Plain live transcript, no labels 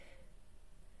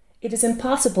It is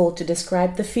impossible to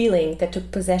describe the feeling that took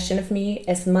possession of me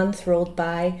as months rolled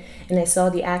by and I saw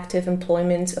the active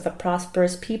employments of a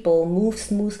prosperous people move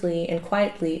smoothly and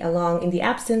quietly along in the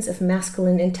absence of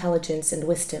masculine intelligence and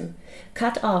wisdom,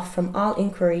 cut off from all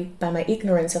inquiry by my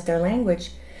ignorance of their language.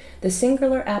 The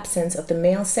singular absence of the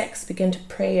male sex began to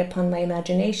prey upon my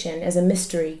imagination as a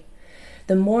mystery.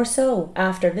 The more so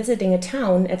after visiting a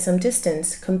town at some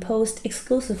distance composed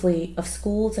exclusively of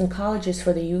schools and colleges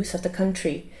for the youth of the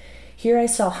country. Here I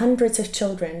saw hundreds of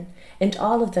children, and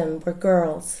all of them were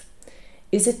girls.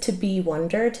 Is it to be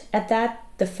wondered at that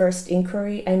the first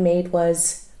inquiry I made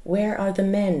was, "Where are the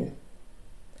men?"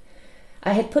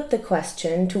 I had put the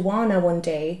question to Juana one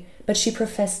day, but she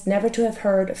professed never to have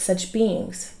heard of such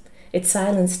beings. It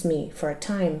silenced me for a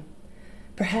time.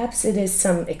 "Perhaps it is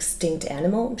some extinct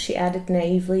animal," she added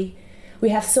naively. "We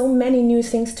have so many new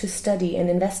things to study and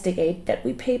investigate that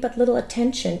we pay but little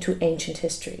attention to ancient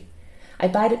history." I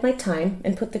bided my time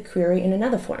and put the query in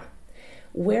another form.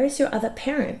 "Where is your other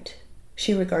parent?"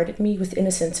 She regarded me with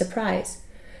innocent surprise.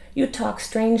 "You talk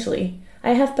strangely.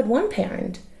 I have but one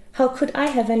parent. How could I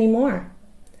have any more?"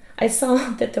 I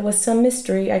saw that there was some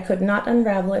mystery I could not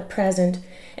unravel at present,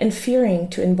 and fearing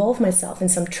to involve myself in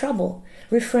some trouble,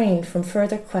 refrained from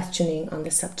further questioning on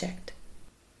the subject.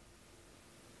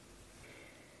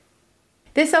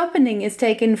 This opening is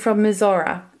taken from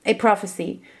Mizora, a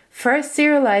prophecy, first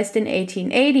serialized in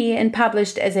 1880 and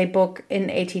published as a book in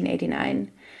 1889.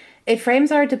 It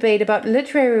frames our debate about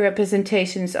literary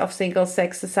representations of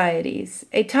single-sex societies,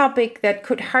 a topic that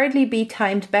could hardly be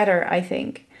timed better, I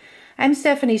think. I'm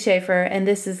Stephanie Schaefer, and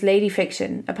this is Lady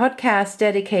Fiction, a podcast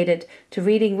dedicated to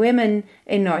reading women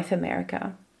in North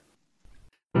America.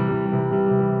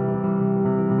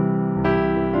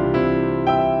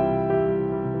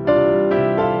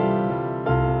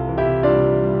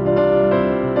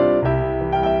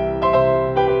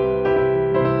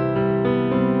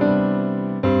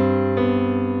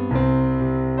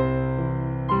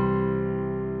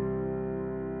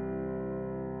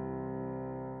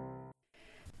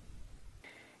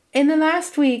 In the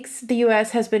last weeks, the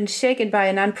US has been shaken by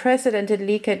an unprecedented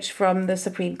leakage from the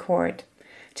Supreme Court.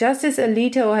 Justice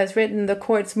Alito has written the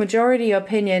court's majority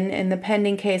opinion in the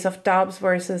pending case of Dobbs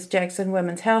versus Jackson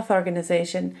Women's Health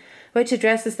Organization, which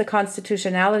addresses the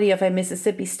constitutionality of a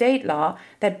Mississippi state law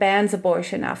that bans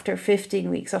abortion after 15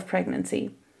 weeks of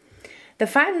pregnancy. The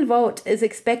final vote is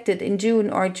expected in June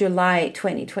or July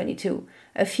 2022,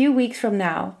 a few weeks from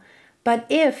now. But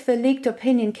if the leaked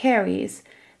opinion carries,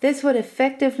 this would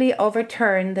effectively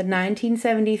overturn the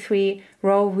 1973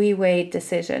 Roe v. Wade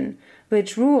decision,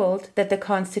 which ruled that the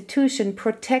Constitution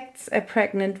protects a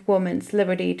pregnant woman's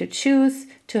liberty to choose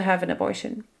to have an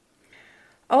abortion.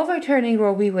 Overturning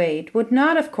Roe v. Wade would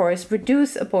not, of course,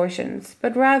 reduce abortions,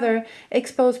 but rather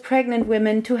expose pregnant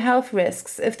women to health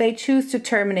risks if they choose to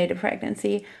terminate a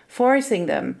pregnancy, forcing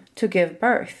them to give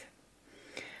birth.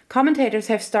 Commentators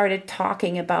have started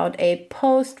talking about a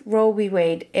post-Roe v.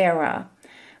 Wade era,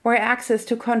 where access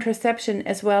to contraception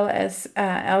as well as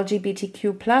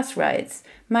LGBTQ+ rights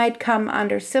might come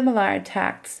under similar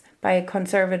attacks by a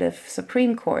conservative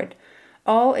Supreme Court,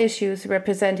 all issues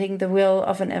representing the will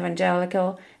of an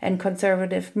evangelical and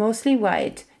conservative, mostly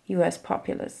white US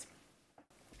populace.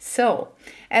 So,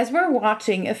 as we're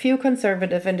watching a few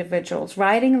conservative individuals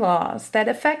writing laws that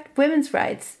affect women's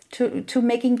rights to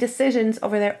making decisions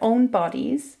over their own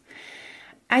bodies,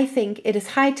 I think it is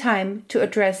high time to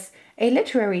address a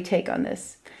literary take on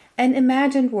this, an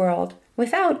imagined world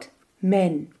without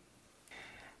men.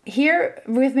 Here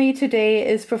with me today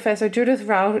is Professor Judith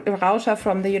Rauscher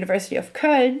from the University of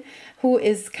Köln, who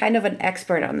is kind of an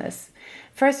expert on this.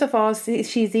 First of all,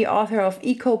 she's the author of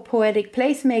Eco-Poetic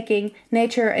Placemaking,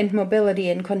 Nature and Mobility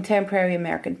in Contemporary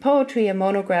American Poetry, a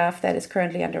monograph that is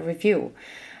currently under review.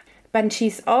 But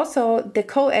she's also the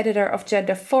co-editor of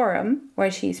Gender Forum, where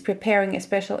she's preparing a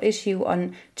special issue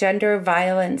on gender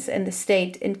violence and the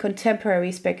state in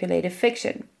contemporary speculative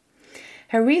fiction.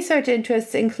 Her research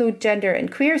interests include gender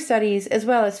and queer studies, as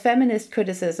well as feminist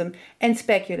criticism and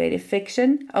speculative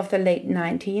fiction of the late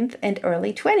 19th and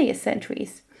early 20th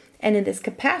centuries. And in this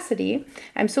capacity,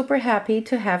 I'm super happy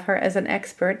to have her as an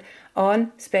expert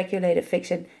on speculative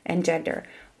fiction and gender.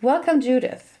 Welcome,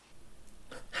 Judith.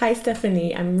 Hi,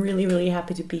 Stephanie. I'm really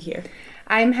happy to be here.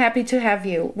 I'm happy to have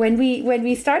you. When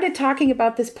we started talking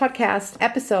about this podcast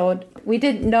episode, we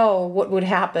didn't know what would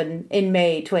happen in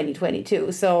May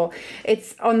 2022. So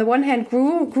it's on the one hand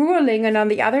grueling, and on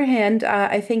the other hand,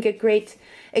 I think a great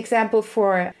example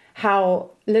for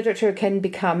how literature can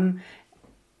become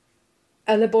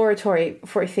a laboratory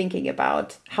for thinking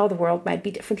about how the world might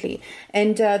be differently.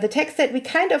 And the text that we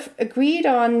kind of agreed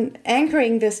on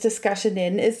anchoring this discussion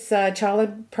in is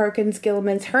Charlotte Perkins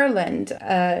Gilman's Herland,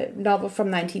 a novel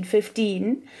from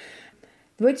 1915,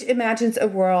 which imagines a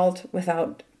world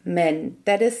without men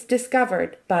that is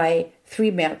discovered by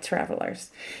 3 male travelers.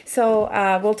 So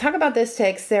we'll talk about this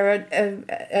text. There are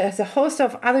a host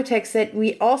of other texts that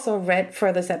we also read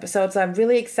for this episode. So I'm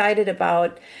really excited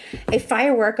about a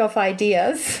firework of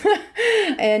ideas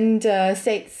and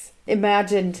states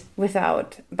imagined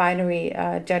without binary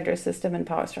gender system and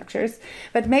power structures.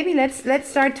 But maybe let's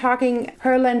start talking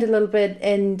Herland a little bit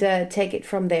and take it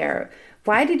from there.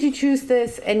 Why did you choose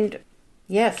this? And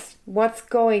yes, what's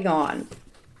going on?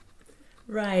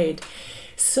 Right.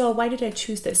 So why did I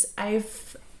choose this?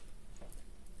 I've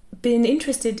been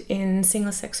interested in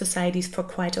single-sex societies for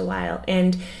quite a while.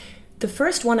 And the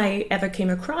first one I ever came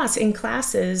across in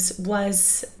classes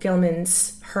was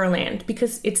Gilman's Herland,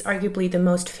 because it's arguably the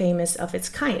most famous of its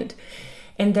kind.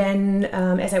 And then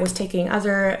as I was taking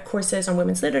other courses on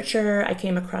women's literature, I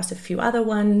came across a few other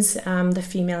ones, The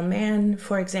Female Man,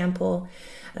 for example,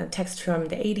 a text from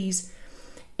the 80s.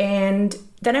 And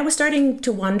then I was starting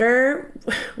to wonder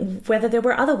whether there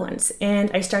were other ones.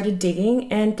 And I started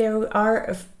digging, and there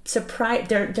are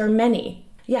there are many.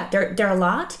 Yeah, there are a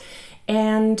lot.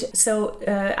 And so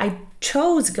I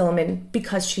chose Gilman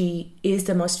because she is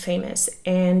the most famous,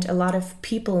 and a lot of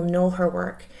people know her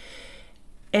work.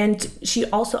 And she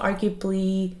also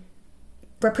arguably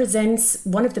represents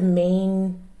one of the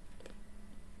main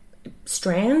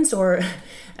strands or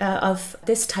of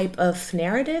this type of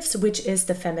narratives, which is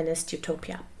the feminist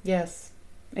utopia. Yes,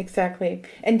 exactly.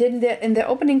 And in the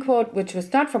opening quote, which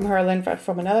was not from Herland, but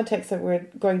from another text that we're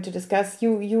going to discuss,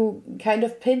 you kind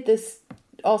of pinned this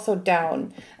also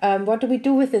down. What do we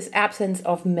do with this absence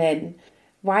of men?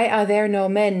 Why are there no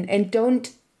men? And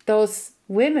don't those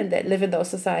women that live in those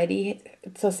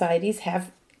societies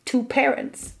have 2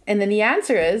 parents? And then the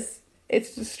answer is,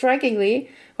 it's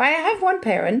strikingly, why I have 1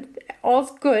 parent,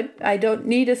 all's good. I don't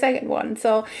need a second one.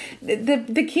 So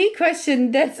the key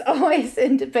question that's always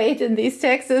in debate in these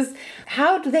texts is,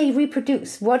 how do they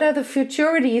reproduce? What are the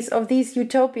futurities of these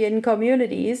utopian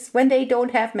communities when they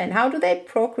don't have men? How do they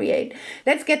procreate?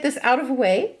 Let's get this out of the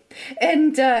way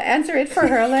and answer it for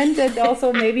Herland and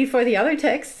also maybe for the other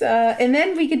texts. And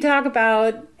then we can talk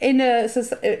about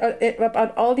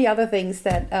about all the other things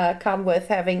that come with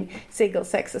having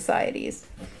single-sex societies.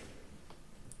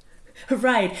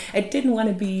 Right. I didn't want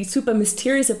to be super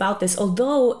mysterious about this,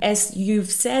 although, as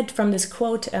you've said from this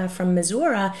quote from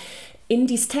Misora, in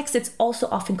these texts, it's also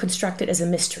often constructed as a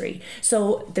mystery.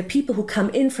 So the people who come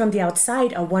in from the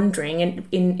outside are wondering, and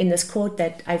in this quote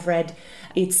that I've read,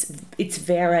 it's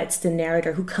Vera, it's the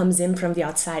narrator who comes in from the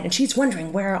outside, and she's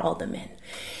wondering, where are all the men?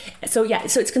 So yeah,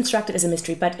 so it's constructed as a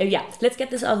mystery. But let's get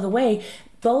this out of the way.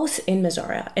 Both in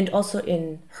Misora and also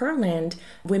in Herland,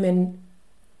 women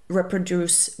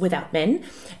reproduce without men.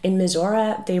 In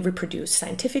Misora, they reproduce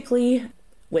scientifically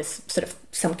with sort of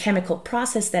some chemical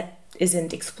process that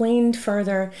isn't explained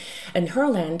further. In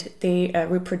Herland, they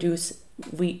reproduce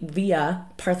via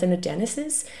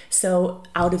parthenogenesis, so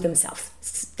out of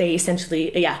themselves. They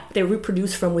essentially, they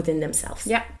reproduce from within themselves.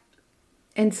 Yeah.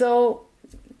 And so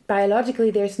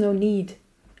biologically, there's no need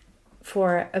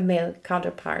for a male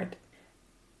counterpart.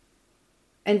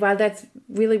 And while that's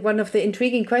really one of the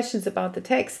intriguing questions about the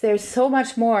text, there's so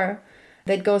much more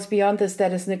that goes beyond this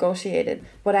that is negotiated.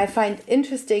 What I find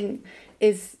interesting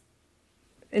is,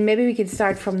 and maybe we can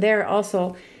start from there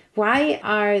also, why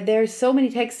are there so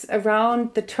many texts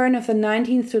around the turn of the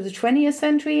 19th to the 20th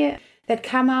century that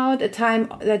come out, a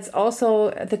time that's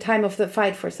also the time of the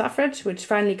fight for suffrage, which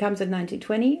finally comes in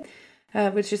 1920?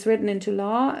 Which is written into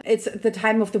law. It's the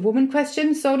time of the woman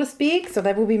question, so to speak. So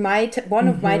that would be one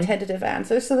of my tentative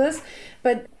answers to this.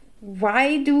 But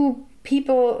why do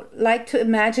people like to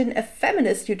imagine a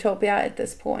feminist utopia at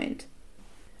this point?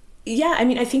 Yeah, I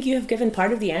mean, I think you have given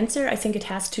part of the answer. I think it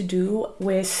has to do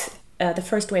with the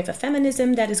first wave of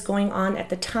feminism that is going on at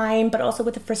the time, but also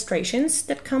with the frustrations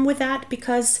that come with that,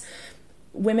 because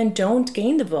women don't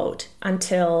gain the vote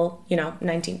until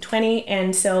 1920,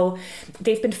 and so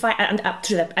they've been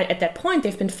at that point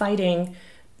they've been fighting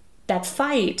that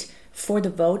fight for the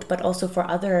vote, but also for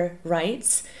other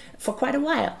rights for quite a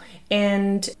while.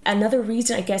 And another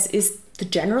reason, I guess, is the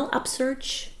general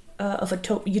upsurge of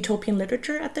utopian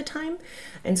literature at the time,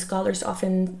 and scholars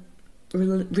often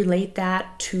relate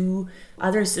that to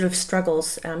other sort of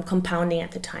struggles compounding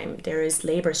at the time. There is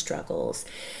labor struggles,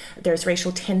 there's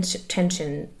racial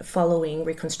tension following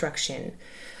Reconstruction.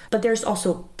 But there's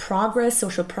also progress,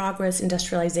 social progress,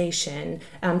 industrialization.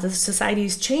 The society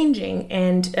is changing,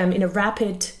 and in a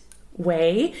rapid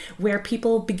way, where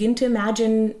people begin to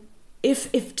imagine, if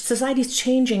society is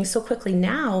changing so quickly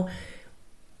now,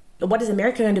 what is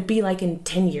America going to be like in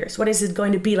 10 years? What is it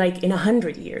going to be like in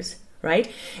 100 years, right?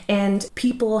 And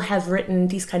people have written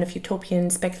these kind of utopian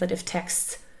speculative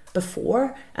texts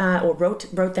before, or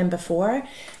wrote them before.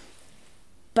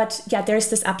 But yeah, there's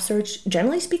this upsurge,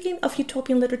 generally speaking, of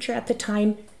utopian literature at the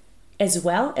time, as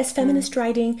well as feminist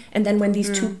writing. And then when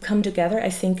these two come together, I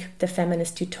think the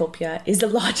feminist utopia is a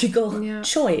logical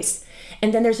choice.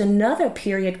 And then there's another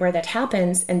period where that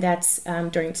happens, and that's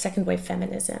during second wave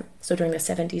feminism. So during the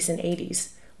 70s and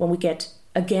 80s, when we get,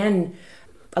 again,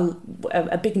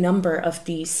 a big number of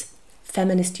these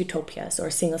feminist utopias or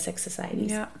single-sex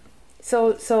societies. Yeah.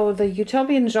 So the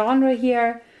utopian genre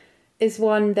here is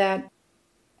one that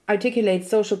articulates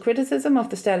social criticism of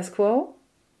the status quo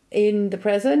in the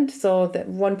present. So the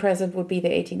one present would be the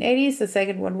 1880s. The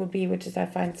second one would be, which I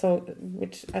find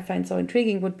so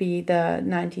intriguing, would be the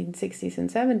 1960s and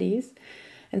 70s,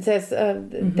 and says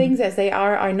things as they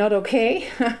are not okay,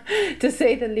 to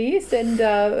say the least. And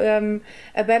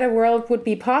a better world would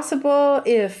be possible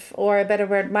or a better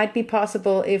world might be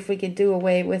possible if we could do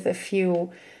away with a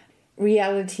few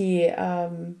reality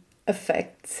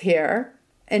effects here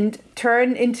and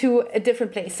turn into a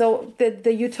different place. So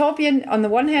the utopian, on the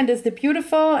one hand, is the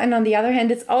beautiful, and on the other hand,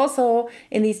 it's also,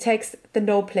 in these texts, the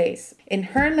no place. In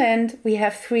Herland, we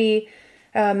have three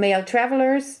male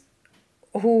travelers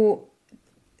who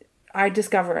are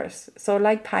discoverers, so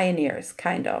like pioneers,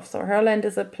 kind of. So Herland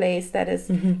is a place that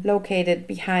is located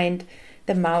behind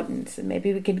the mountains. And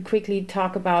maybe we can quickly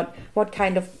talk about what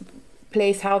kind of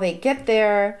place, how they get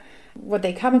there, what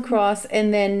they come across,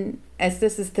 and then, as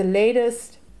this is the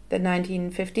latest, the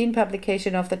 1915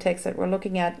 publication of the text that we're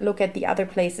looking at, look at the other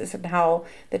places and how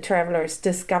the travelers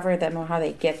discover them or how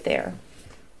they get there.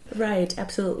 Right,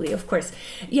 absolutely, of course.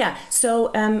 Yeah, so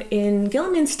in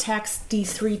Gilman's text,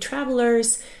 these three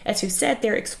travelers, as you said,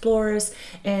 they're explorers,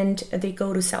 and they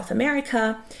go to South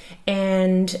America,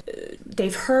 and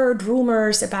they've heard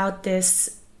rumors about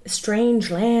this strange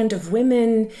land of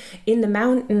women in the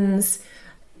mountains,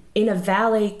 in a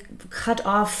valley cut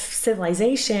off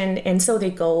civilization. And so they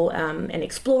go and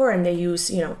explore, and they use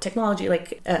technology,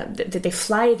 like they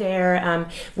fly there,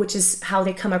 which is how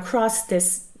they come across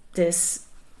this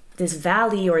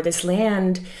valley or this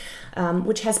land,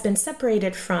 which has been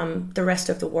separated from the rest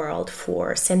of the world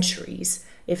for centuries,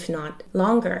 if not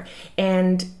longer.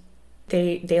 And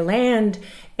they land,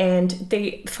 and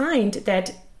they find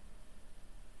that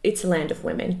it's a land of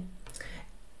women.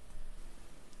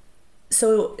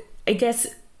 So I guess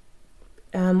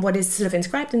what is sort of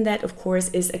inscribed in that, of course,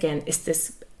 is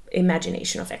this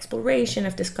imagination of exploration,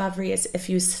 of discovery. As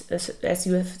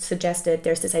you have suggested,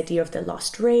 there's this idea of the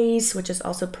lost race, which is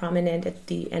also prominent at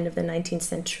the end of the 19th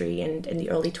century and in the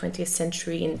early 20th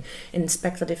century in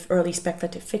early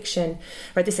speculative fiction,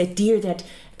 right? This idea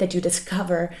that you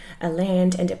discover a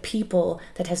land and a people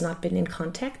that has not been in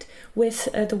contact with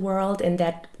the world, and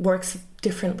that works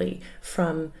differently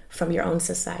from your own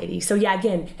society. So yeah,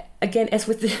 again, as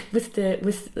with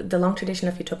the long tradition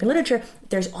of utopian literature,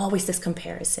 there's always this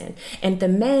comparison. And the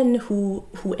men who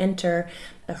enter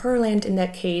Herland in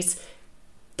that case,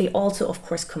 they also, of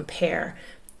course, compare.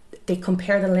 They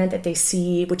compare the land that they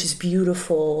see, which is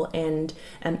beautiful, and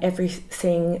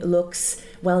everything looks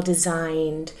well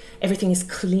designed. Everything is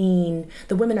clean.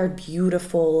 The women are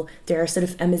beautiful. They're sort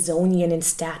of Amazonian in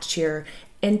stature,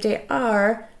 and they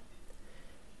are.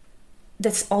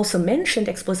 That's also mentioned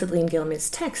explicitly in Gilman's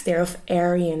text. They're of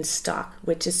Aryan stock,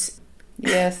 which is,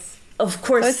 yes, of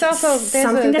course, so it's also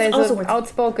something that's also an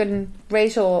outspoken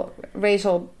racial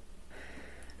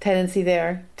tendency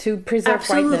there to preserve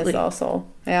whiteness also.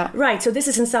 Yeah, right. So this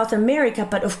is in South America,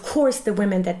 but of course the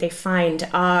women that they find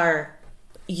are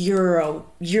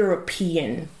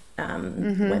European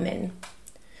women.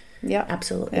 Yeah,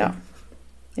 absolutely.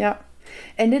 Yeah.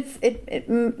 And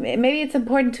maybe it's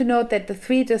important to note that the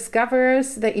three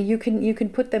discoverers, that you can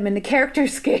put them in the character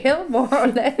scale more or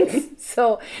less.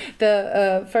 So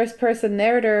the first person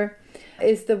narrator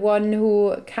is the one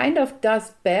who kind of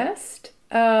does best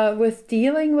with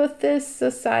dealing with this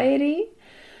society.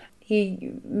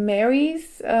 He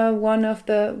marries one of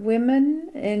the women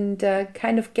and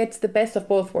kind of gets the best of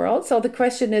both worlds. So the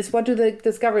question is, what do the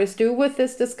discoverers do with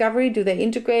this discovery? Do they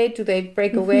integrate? Do they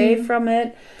break away from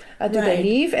it? Do they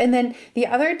leave? And then the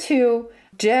other two,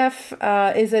 Jeff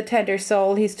is a tender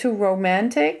soul. He's too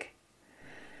romantic.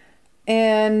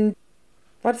 And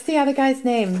what's the other guy's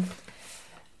name?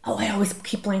 Oh, I always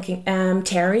keep blanking.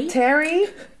 Terry? Terry?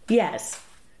 Yes.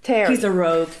 Terry. He's a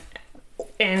rogue.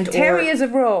 And Terry is a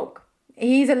rogue.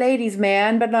 He's a ladies'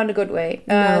 man, but not in a good way.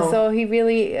 No. So he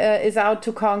really is out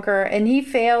to conquer, and he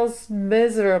fails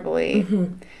miserably.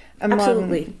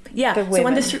 Absolutely. Yeah. The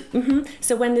women.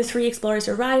 So when the three explorers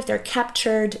arrive, they're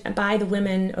captured by the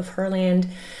women of Herland,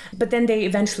 but then they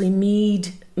eventually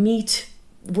meet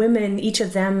women. Each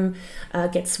of them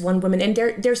gets one woman, and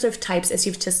they're sort of types, as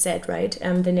you've just said, right?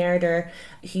 The narrator,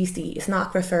 he's the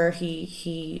ethnographer.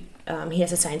 He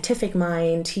has a scientific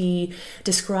mind. He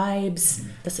describes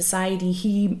the society.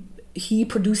 He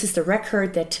produces the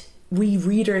record that we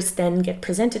readers then get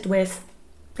presented with.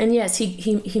 And yes,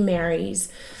 he marries,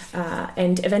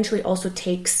 and eventually also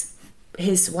takes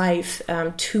his wife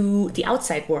to the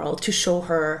outside world to show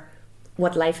her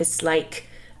what life is like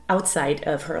outside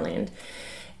of Herland.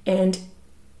 And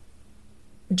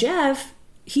Jeff,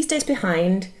 he stays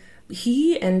behind.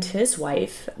 He and his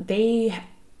wife, they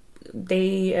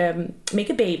make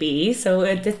a baby.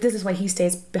 So this is why he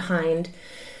stays behind.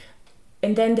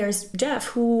 And then there's Jeff,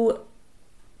 who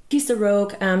he's the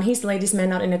rogue. He's the ladies' man,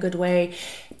 not in a good way.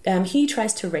 He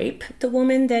tries to rape the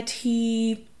woman that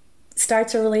he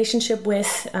starts a relationship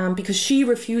with because she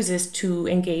refuses to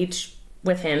engage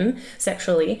with him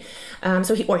sexually.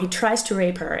 So he tries to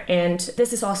rape her. And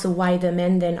this is also why the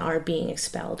men then are being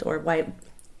expelled, or why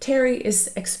Terry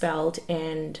is expelled,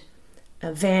 and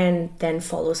Van then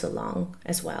follows along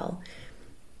as well.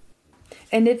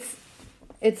 And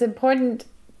it's important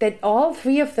that all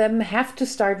three of them have to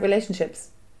start relationships.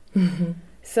 Mm-hmm.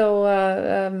 So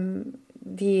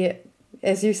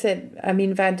as you said, I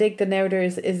mean, Van Dyck, the narrator,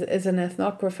 is an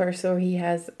ethnographer, so he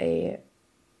has a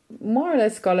more or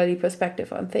less scholarly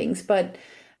perspective on things. But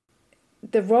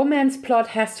the romance plot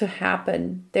has to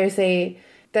happen.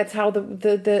 That's how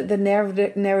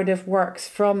the narrative works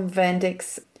from Van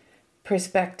Dyck's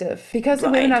perspective. Because the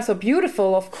women are so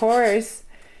beautiful, of course,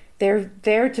 they're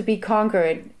there to be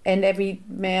conquered, and every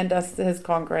man does his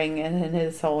conquering in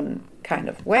his own kind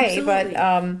of way. Absolutely.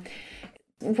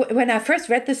 But when I first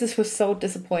read this was so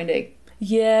disappointing.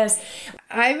 Yes,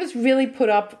 I was really put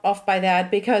off by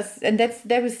that, because, and I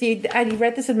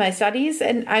read this in my studies,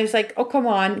 and I was like, oh, come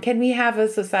on, can we have a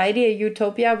society, a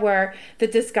utopia, where the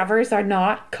discoverers are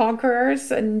not conquerors,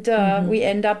 and we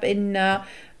end up in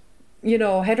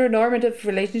heteronormative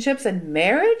relationships, and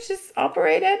marriage is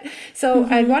operated. So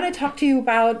I want to talk to you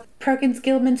about Perkins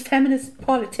Gilman's feminist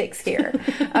politics here.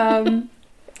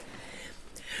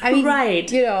 Right.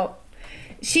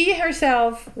 She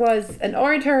herself was an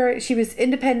orator. She was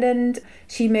independent.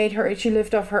 She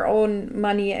lived off her own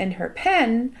money and her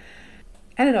pen.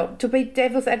 I don't know, to be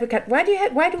devil's advocate, why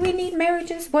do we need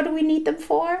marriages? What do we need them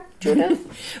for,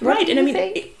 Judith? Right, and I mean,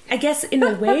 I guess in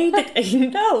a way that,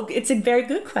 it's a very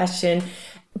good question,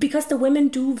 because the women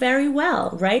do very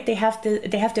well, right? They have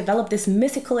developed this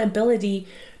mythical ability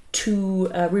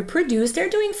to reproduce. They're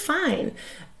doing fine.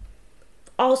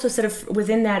 Also, sort of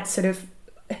within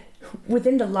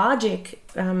the logic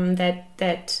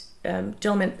that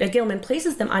Gilman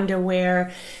places them under,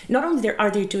 where not only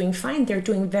are they doing fine, they're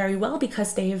doing very well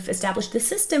because they've established the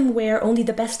system where only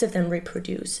the best of them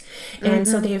reproduce, and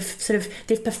so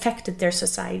they've perfected their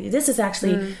society. This is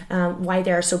actually why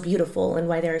they are so beautiful, and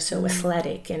why they're so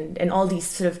athletic, and all these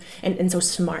sort of and so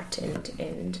smart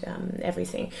and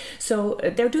everything. So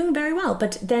they're doing very well.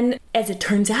 But then, as it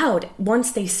turns out,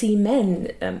 once they see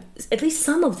men, at least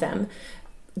some of them,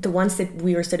 the ones that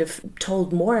we were sort of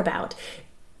told more about,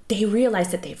 they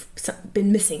realize that they've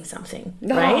been missing something,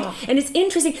 right? And it's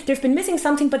interesting, they've been missing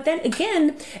something, but then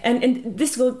again, and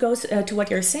this goes to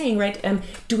what you're saying, right?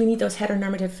 Do we need those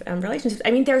heteronormative relationships?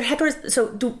 I mean,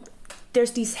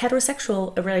 there's these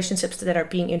heterosexual relationships that are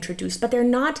being introduced, but they're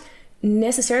not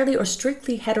necessarily or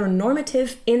strictly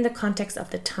heteronormative in the context of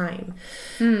the time.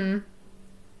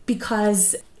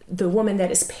 Because the woman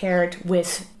that is paired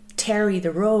with Terry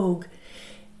the rogue,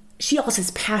 she also is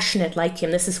passionate like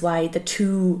him. This is why the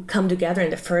two come together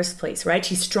in the first place, right?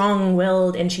 She's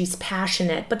strong-willed and she's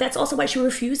passionate, but that's also why she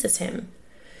refuses him,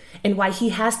 and why he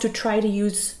has to try to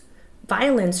use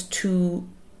violence to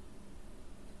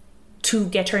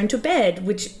get her into bed,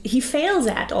 which he fails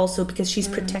at also because she's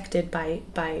protected by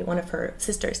one of her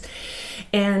sisters.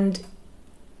 And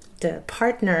the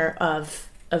partner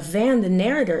of Van, the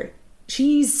narrator,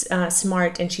 she's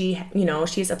smart, and she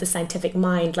is of the scientific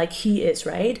mind like he is,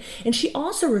 right? And she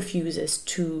also refuses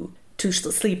to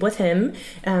sleep with him,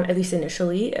 at least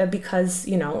initially, because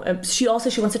she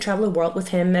wants to travel the world with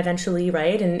him eventually,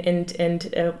 right?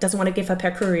 And doesn't want to give up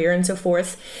her career and so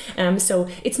forth. So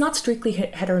it's not strictly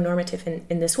heteronormative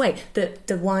in this way.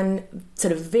 The one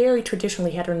sort of very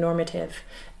traditionally heteronormative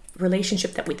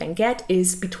relationship that we then get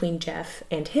is between Jeff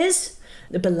and his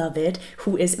beloved,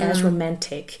 who is as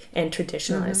romantic and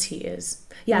traditional as he is.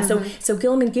 Yeah, so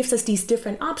Gilman gives us these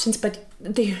different options, but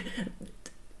the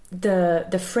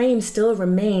frame still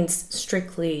remains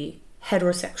strictly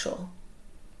heterosexual.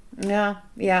 Yeah.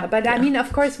 But I mean,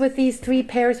 of course, with these three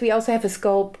pairs, we also have a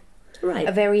scope, right?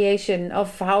 A variation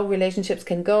of how relationships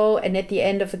can go. And at the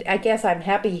end of it, I guess I'm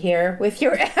happy here with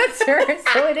your answer.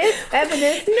 So it is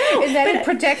feminist, in that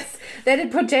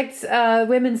it projects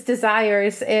women's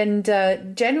desires, and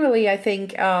generally, I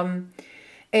think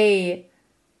a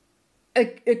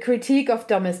critique of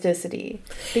domesticity,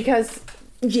 because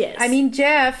yes, I mean,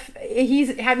 Jeff,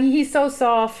 he's so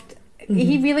soft.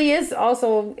 He really is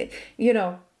also,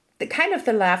 the kind of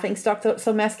the laughing stock.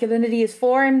 So masculinity is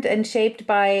formed and shaped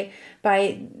by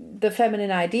the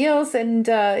feminine ideals, and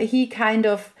he kind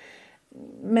of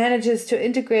manages to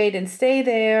integrate and stay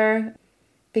there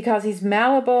because he's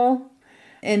malleable,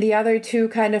 and the other two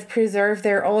kind of preserve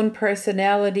their own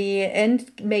personality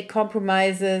and make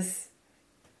compromises.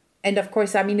 And of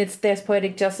course, I mean, there's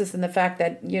poetic justice in the fact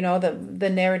that, the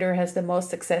narrator has the most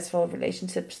successful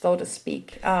relationship, so to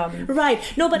speak. Right.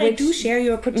 No, but I do share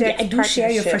your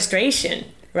frustration.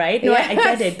 Right. No, I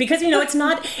get it, because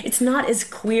it's not as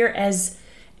queer as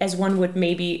one would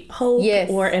maybe hope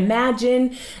or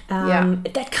imagine.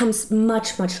 That comes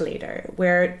much, much later,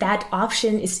 where that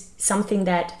option is something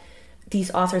that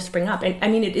these authors bring up. And I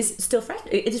mean, it is still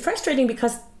it is frustrating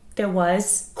because there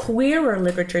was queerer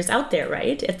literatures out there,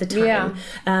 right, at the time.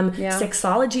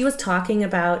 Sexology was talking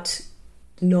about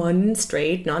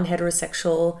non-straight,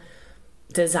 non-heterosexual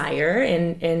desire,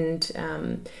 and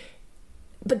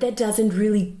but that doesn't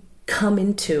really come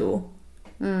into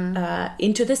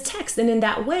this text. And in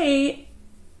that way,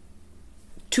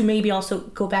 to maybe also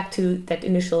go back to that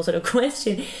initial sort of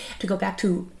question, to go back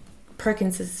to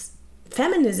Perkins's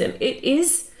feminism, it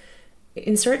is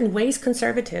in certain ways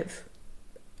conservative.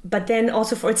 But then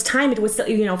also for its time, it was still,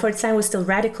 was still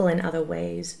radical in other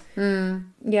ways.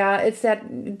 Yeah, it's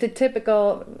the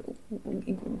typical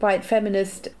white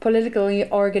feminist, politically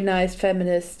organized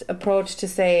feminist approach to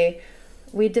say,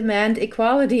 we demand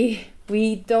equality.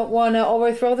 We don't want to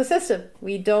overthrow the system.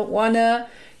 We don't want to,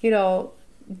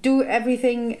 do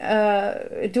everything,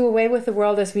 do away with the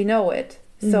world as we know it.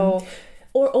 So.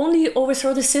 Or only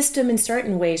overthrow the system in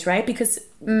certain ways, right? Because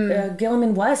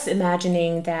Gilman was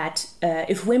imagining that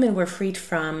if women were freed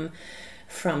from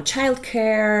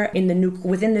childcare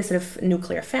within this sort of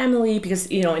nuclear family, because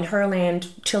in her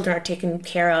land, children are taken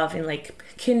care of in like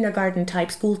kindergarten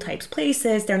type, school types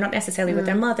places. They're not necessarily with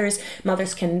their mothers.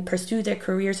 Mothers can pursue their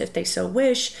careers if they so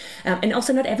wish, and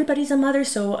also not everybody's a mother,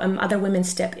 so other women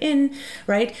step in,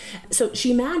 right? So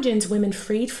she imagines women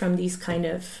freed from these kind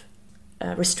of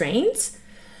restraints.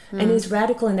 And is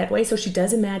radical in that way. So she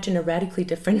does imagine a radically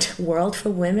different world for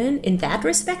women in that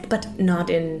respect, but not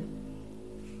in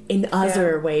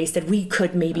other ways that we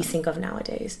could maybe think of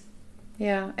nowadays.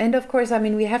 Yeah. And of course, I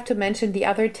mean, we have to mention the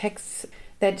other texts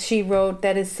that she wrote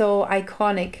that is so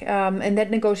iconic, and that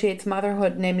negotiates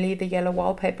motherhood, namely The Yellow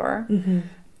Wallpaper.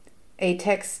 A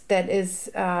text that is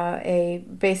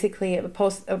basically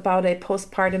about a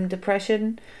postpartum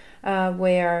depression,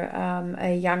 where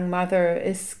a young mother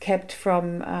is kept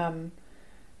from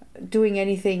doing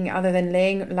anything other than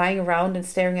lying around and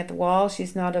staring at the wall.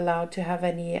 She's not allowed to have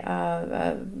any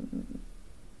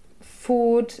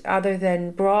food other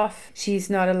than broth. She's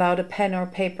not allowed a pen or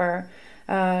paper.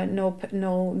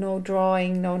 No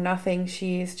drawing, no nothing.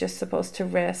 She's just supposed to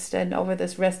rest, and over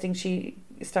this resting, she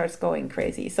starts going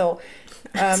crazy. So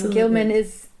Gilman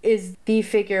is the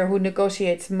figure who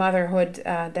negotiates motherhood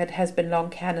that has been long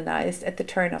canonized at the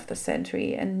turn of the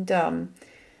century, and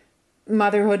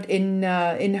motherhood in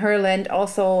her land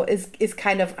also is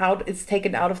kind of out. It's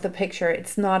taken out of the picture.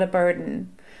 It's not a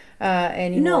burden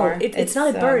anymore. No, it's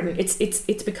not a burden.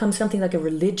 It's become something like a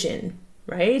religion,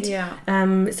 right? Yeah.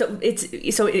 So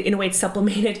in a way it's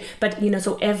supplemented, but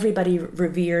so everybody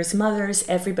reveres mothers.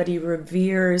 Everybody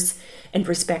reveres and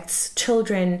respects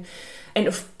children. And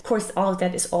of course, all of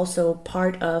that is also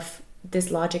part of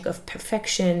this logic of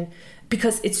perfection,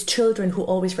 because it's children who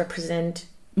always represent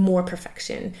more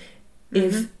perfection.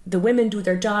 If the women do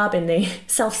their job and they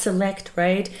self-select,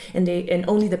 right, and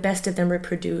only the best of them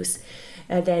reproduce,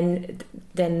 then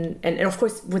of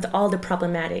course with all the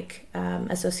problematic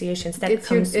associations that it's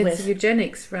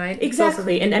eugenics, right?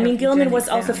 Exactly. And I mean, Gilman was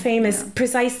also famous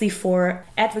precisely for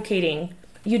advocating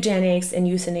eugenics and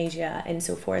euthanasia and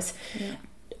so forth. Yeah.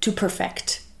 To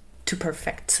perfect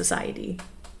society.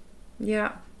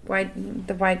 Yeah,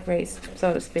 the white race,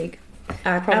 so to speak.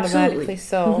 Problematically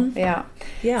so. Yeah.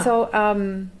 Yeah. So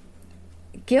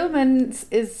Gilman's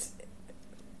is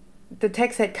the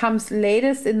text that comes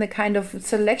latest in the kind of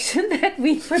selection that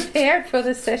we prepared for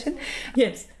this session.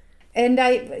 Yes. And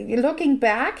looking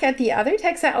back at the other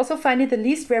texts, I also find it the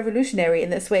least revolutionary in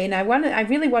this way. And I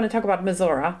really want to talk about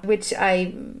Misora, which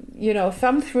I,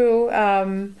 thumbed through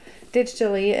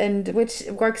digitally, and which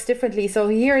works differently. So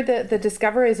here the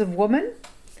discoverer is a woman.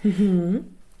 Mm-hmm.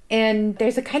 And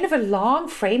there's a kind of a long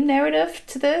frame narrative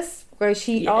to this, where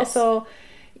she also,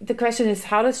 the question is,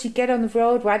 how does she get on the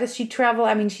road? Why does she travel?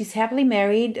 I mean, she's happily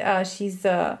married. She's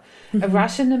a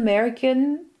Russian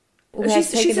American.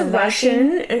 She's a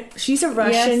Russian. She's a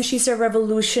Russian. Yes. She's a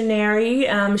revolutionary.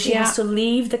 She has to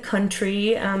leave the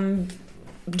country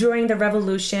during the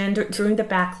revolution, during the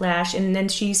backlash, and then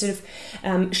she sort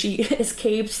of she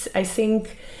escapes, I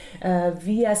think,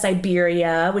 via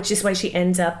Siberia, which is why she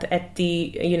ends up at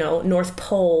the North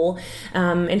Pole,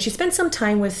 and she spends some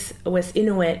time with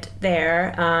Inuit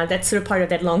there. That's sort of part of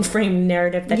that long frame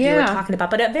narrative that you were talking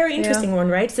about, but a very interesting one,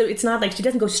 right? So it's not like she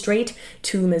doesn't go straight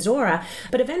to Misora,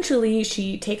 but eventually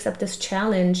she takes up this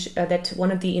challenge that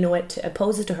one of the Inuit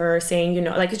poses to her, saying,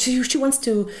 like she wants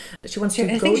to go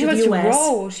to the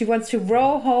US. She wants to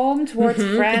row home towards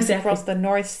France across the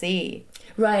North Sea.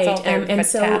 Right, and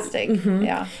fantastic.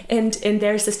 So, and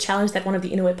there's this challenge that one of the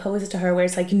Inuit poses to her, where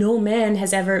it's like no man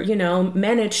has ever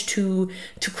managed to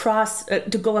cross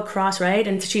to go across, right?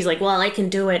 And she's like, well, I can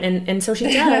do it, and so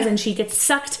she does, and she gets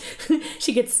sucked,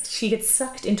 she gets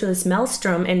sucked into this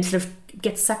maelstrom and sort of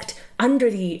gets sucked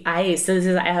under the ice. So this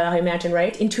is, I imagine,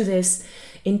 right, into this.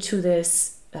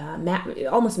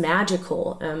 Almost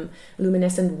magical,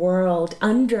 luminescent world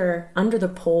under the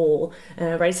pole,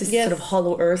 right? It's this sort of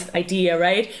hollow earth idea,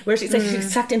 right? Where she's like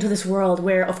she's sucked into this world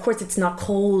where, of course, it's not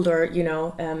cold or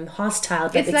hostile,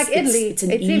 but it's like Italy. It's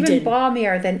even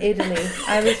balmier than Italy.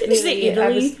 I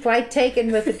was quite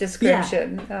taken with the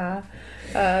description. No,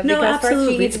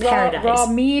 absolutely, it's paradise. Raw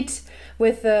meat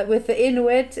with the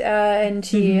Inuit, and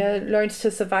she learns to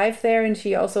survive there, and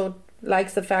she also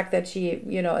likes the fact that she,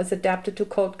 is adapted to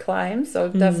cold climes, so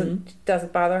it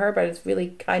doesn't bother her, but it's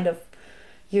really kind of,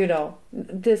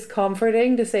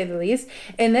 discomforting, to say the least.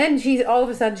 And then all of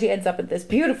a sudden she ends up in this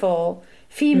beautiful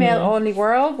female-only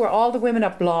world where all the women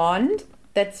are blonde.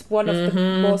 That's one of the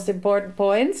most important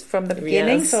points from the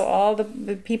beginning. Yes. So all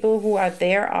the people who are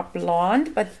there are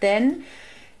blonde, but then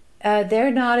they're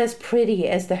not as pretty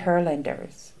as the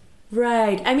Herlanders.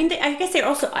 Right. I mean, I guess they're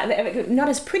also not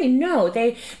as pretty. No,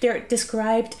 they're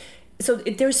described. So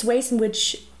there's ways in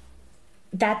which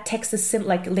that text is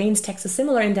like Lane's text is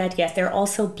similar in that, yes, they're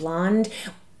also blonde,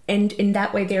 and in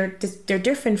that way they're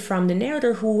different from the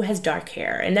narrator, who has dark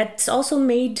hair, and that's also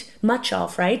made much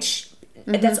of, right?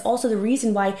 And that's also the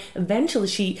reason why eventually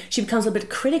she becomes a bit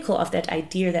critical of that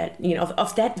idea that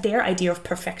of that their idea of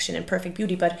perfection and perfect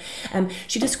beauty. But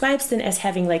she describes them as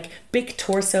having like big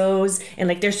torsos, and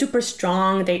like they're super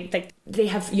strong. They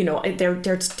have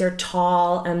they're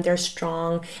tall and they're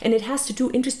strong, and it has to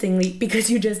do, interestingly, because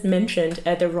you just mentioned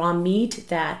the raw meat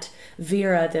that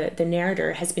Vera, the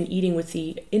narrator, has been eating with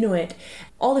the Inuit.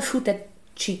 All the food that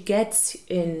she gets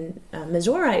in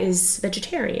Misora is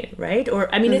vegetarian, right?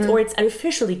 Or I mean, it's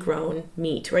artificially grown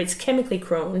meat, right? It's chemically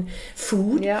grown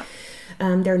food. Yeah.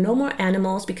 There are no more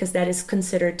animals, because that is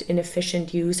considered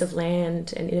inefficient use of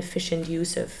land and inefficient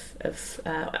use of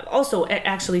also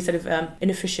actually sort of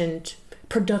inefficient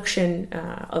production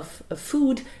of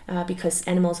food, because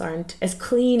animals aren't as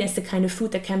clean as the kind of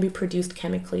food that can be produced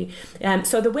chemically.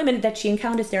 So the women that she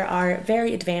encounters there are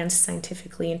very advanced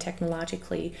scientifically and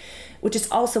technologically, which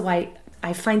is also why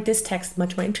I find this text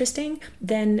much more interesting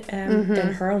than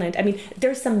Herland. I mean,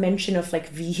 there's some mention of like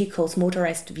vehicles,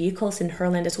 motorized vehicles in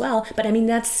Herland as well, but I mean,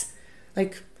 that's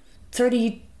like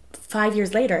 35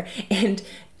 years later. And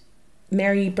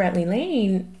Mary Bradley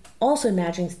Lane also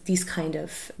imagines these kind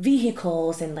of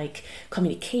vehicles and like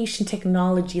communication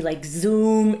technology, like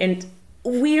Zoom and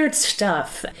weird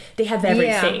stuff. They have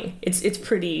everything. It's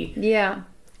pretty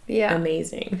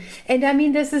amazing. And I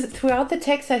mean, this is throughout the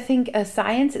text. I think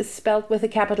science is spelled with a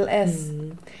capital S.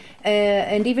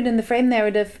 And even in the frame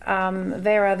narrative,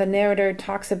 Vera, the narrator,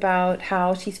 talks about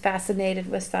how she's fascinated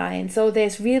with science. So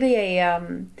there's really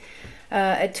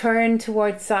a turn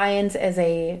towards science as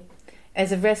a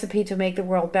recipe to make the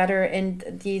world better, and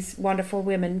these wonderful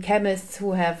women chemists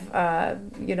who have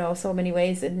so many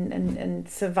ways in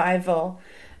survival.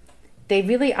 They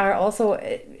really are also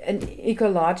an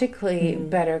ecologically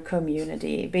better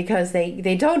community, because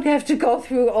they don't have to go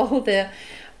through all the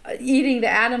eating the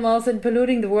animals and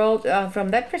polluting the world from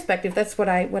that perspective. That's what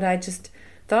I just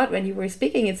thought when you were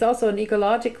speaking. It's also an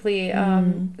ecologically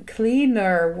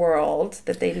cleaner world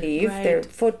that they leave. Right. Their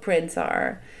footprints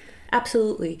are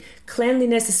Absolutely.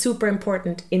 Cleanliness is super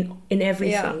important in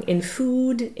everything, in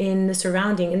food, in the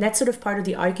surrounding. And that's sort of part of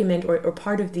the argument or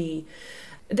part of the...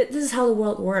 This is how the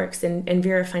world works, and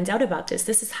Vera finds out about this.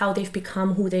 This is how they've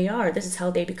become who they are. This is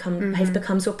how they have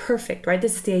become so perfect, right?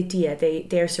 This is the idea.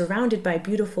 They're surrounded by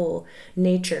beautiful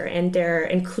nature, and they're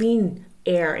in clean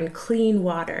air and clean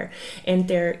water, and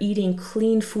they're eating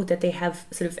clean food that they have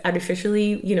sort of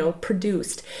artificially,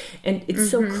 produced. And it's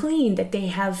so clean that they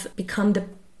have become the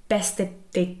best that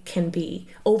they can be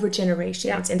over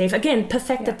generations, and they've again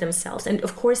perfected themselves. And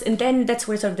of course, and then that's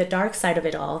where sort of the dark side of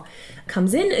it all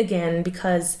comes in again,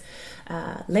 because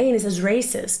Lane is as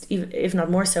racist, if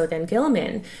not more so than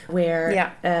Gilman,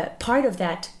 where part of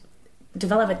that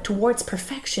development towards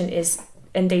perfection is,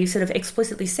 and they sort of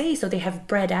explicitly say, so they have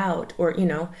bred out, or,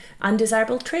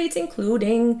 undesirable traits,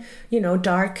 including,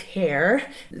 dark hair.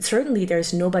 Certainly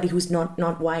there's nobody who's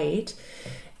not white.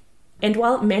 And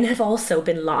while men have also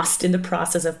been lost in the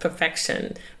process of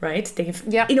perfection, right? They've,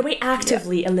 in a way,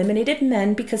 actively eliminated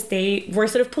men because they were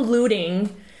sort of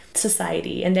polluting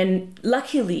society. And then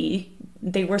luckily,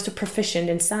 they were so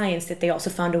proficient in science that they also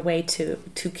found a way to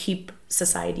keep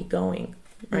society going,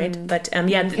 right? But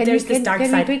there's this dark side.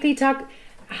 Can we quickly talk?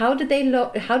 How did they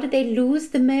lose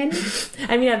the men?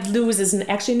 I mean, lose is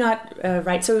actually not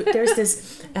right. So there's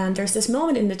this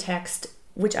moment in the text,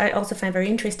 which I also find very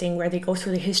interesting, where they go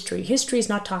through the history. History is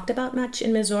not talked about much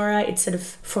in Mesora. It's sort of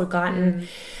forgotten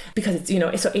because it's,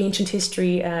 it's so ancient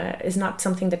history is not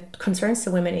something that concerns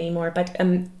the women anymore.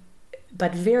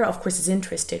 But Vera, of course, is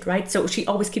interested, right? So she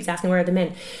always keeps asking, where are the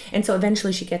men? And so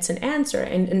eventually she gets an answer.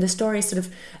 And the story is sort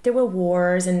of, there were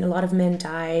wars and a lot of men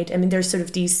died. I mean, there's sort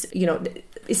of these,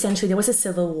 essentially there was a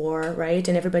civil war, right?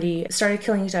 And everybody started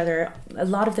killing each other. A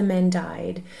lot of the men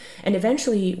died. And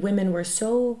eventually women were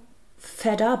so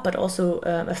fed up, but also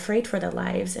afraid for their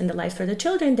lives and the lives for the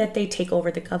children, that they take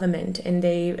over the government, and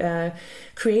they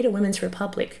create a women's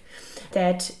republic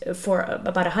that for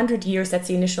about 100 years, that's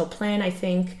the initial plan, I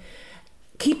think,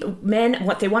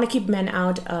 they want to keep men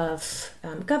out of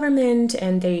government,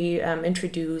 and they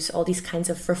introduce all these kinds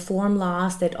of reform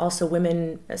laws that also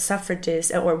women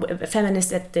suffragists or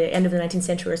feminists at the end of the 19th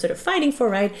century are sort of fighting for,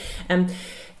 right?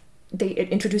 They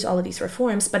introduce all of these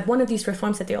reforms, but one of these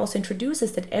reforms that they also introduce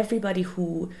is that everybody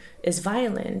who is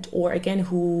violent, or again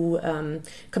who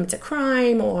commits a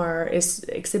crime or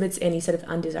exhibits any sort of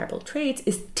undesirable traits,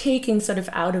 is taken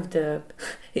out of the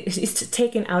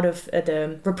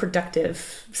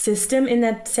reproductive system, in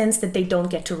that sense that they don't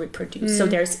get to reproduce. So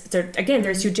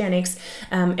there's eugenics,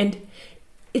 and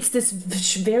it's this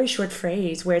very short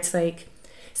phrase where it's like,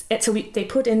 so they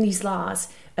put in these laws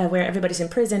where everybody's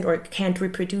imprisoned or can't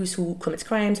reproduce who commits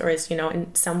crimes or is,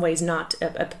 in some ways not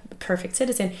a perfect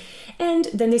citizen. And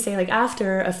then they say, like,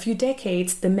 after a few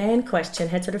decades, the man question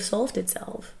had sort of solved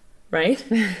itself, right?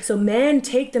 So men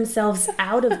take themselves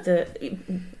out of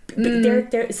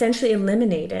they're essentially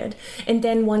eliminated. And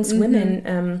then once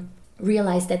women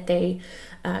realize that they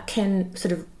can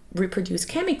sort of reproduce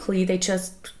chemically, they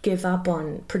just give up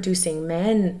on producing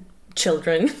man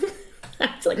children.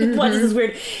 It's like, what is this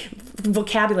weird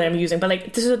vocabulary I'm using? But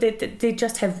like, they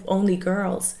just have only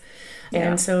girls.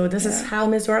 And so this is how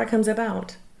Mesora comes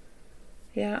about.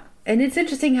 Yeah. And it's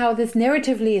interesting how this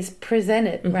narratively is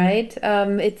presented, right?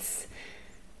 It's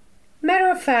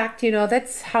matter of fact,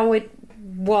 that's how it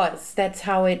was. That's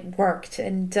how it worked.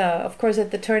 And of course, at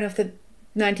the turn of the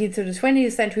 19th to the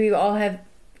 20th century, we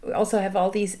also have all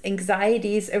these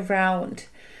anxieties around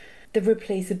the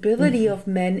replaceability of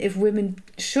men if women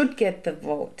should get the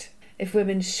vote, if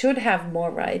women should have more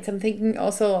rights. I'm thinking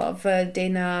also of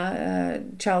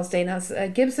Charles Dana's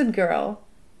Gibson Girl,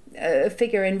 a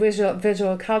figure in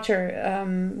visual culture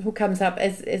who comes up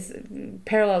as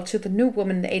parallel to the New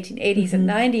Woman in the 1880s and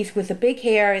 90s, with the big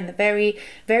hair and the very,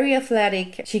 very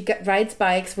athletic. She rides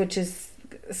bikes, which is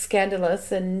scandalous,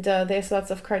 and there's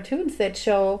lots of cartoons that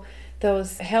show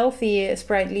those healthy,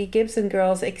 sprightly Gibson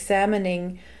girls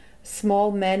examining small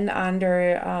men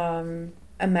under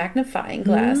a magnifying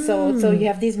glass. So you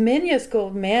have these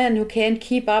minuscule men who can't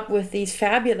keep up with these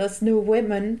fabulous new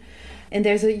women. And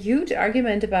there's a huge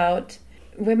argument about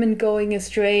women going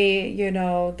astray,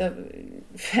 the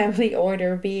family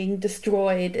order being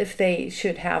destroyed if they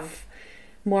should have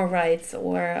more rights,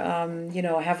 or,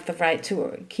 have the right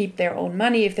to keep their own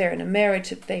money if they're in a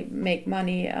marriage, if they make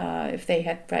money, if they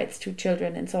had rights to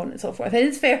children, and so on and so forth. And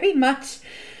it's very much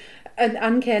an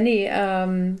uncanny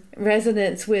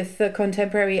resonance with the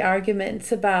contemporary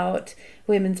arguments about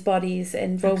women's bodies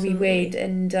and Roe v. Wade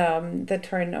and the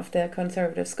turn of the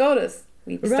conservative SCOTUS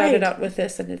We started out with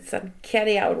this, and it's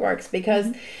uncanny how it works,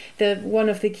 because one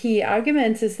of the key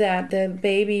arguments is that the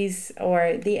babies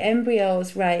or the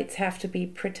embryo's rights have to be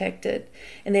protected,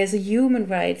 and there's a human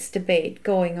rights debate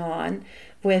going on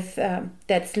with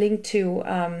that's linked to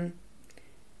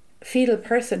fetal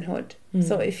personhood.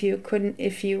 So if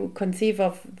you conceive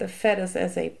of the fetus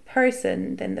as a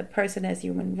person, then the person has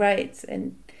human rights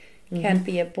and can't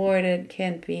be aborted,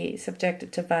 can't be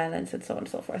subjected to violence, and so on and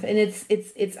so forth. And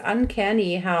it's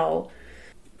uncanny how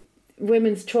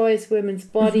women's choice, women's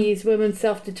bodies, women's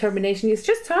self-determination is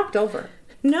just talked over.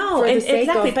 No, and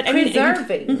exactly. But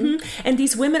preserving. And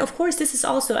these women, of course, this is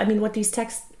also, I mean, what these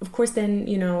texts, of course, then,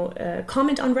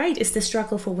 comment on, right, is the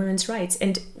struggle for women's rights,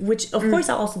 and which, of course,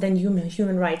 are also then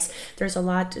human rights. There's a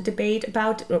lot of debate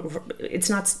about, it's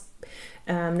not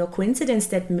no coincidence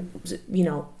that,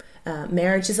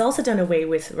 marriage is also done away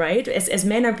with, right? As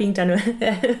men are being done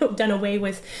away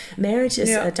with, marriage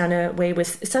is done away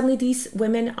with. Suddenly, these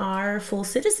women are full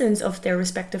citizens of their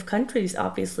respective countries,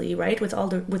 obviously, right? With all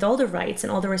the rights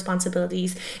and all the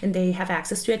responsibilities, and they have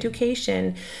access to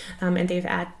education, and they've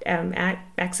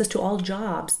access to all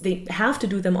jobs. They have to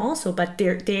do them also, but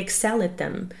they excel at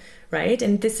them. Right,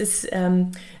 and this is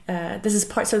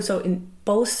part. So in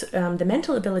both the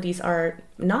mental abilities are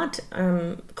not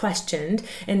questioned,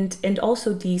 and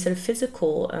also the sort of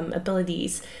physical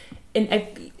abilities,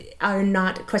 are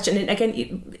not questioned. And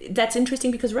again, that's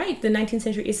interesting because, right, the 19th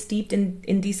century is steeped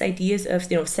in these ideas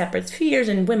of separate spheres,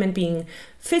 and women being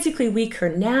physically weaker,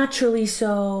 naturally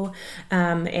so,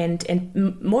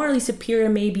 and morally superior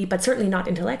maybe, but certainly not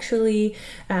intellectually.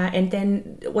 And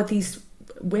then what these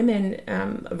women,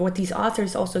 what these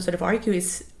authors also sort of argue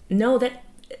is, no, that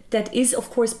is of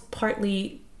course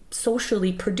partly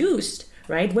socially produced,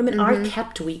 right? Women are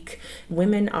kept weak,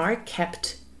 women are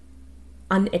kept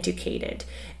uneducated,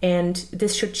 and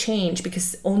this should change,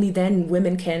 because only then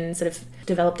women can sort of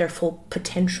develop their full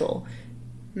potential.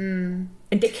 And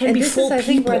they can be full people. I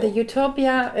think, where the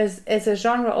utopia as a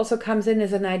genre also comes in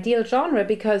as an ideal genre,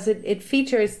 because it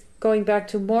features, going back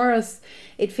to Morris,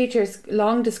 it features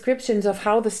long descriptions of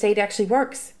how the state actually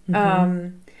works.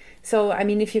 So, I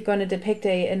mean, if you're going to depict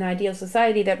an ideal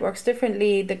society that works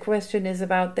differently, the question is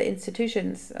about the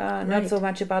institutions, not so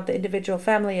much about the individual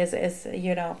family as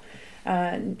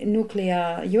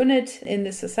nuclear unit in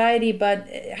the society, but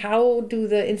how do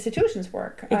the institutions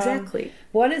work? Exactly.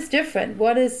 What is different?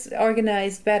 What is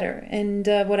organized better? And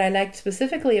what I liked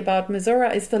specifically about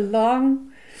Missoura is the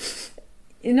long...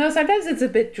 sometimes it's a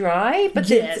bit dry, but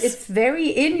it's very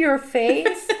in your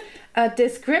face. A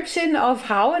description of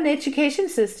how an education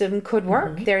system could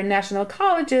work. They're in national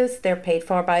colleges, they're paid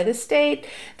for by the state,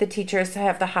 the teachers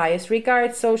have the highest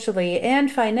regard socially and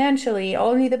financially,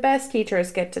 only the best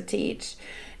teachers get to teach,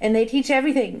 and they teach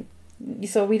everything.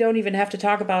 So we don't even have to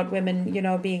talk about women,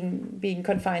 being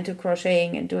confined to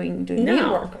crocheting and doing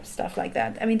needlework or stuff like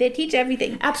that. I mean, they teach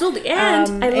everything. Absolutely,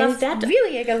 and I love that.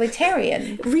 Really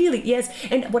egalitarian. Really, yes.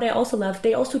 And what I also love,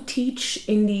 they also teach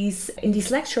in these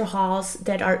lecture halls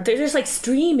they're just like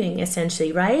streaming,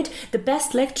 essentially, right? The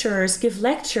best lecturers give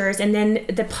lectures, and then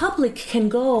the public can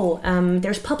go.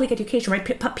 There's public education,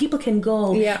 right? People can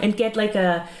go and get like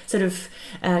a sort of,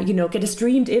 get a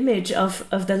streamed image of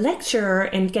the lecturer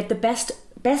and get the best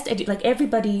like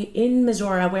everybody in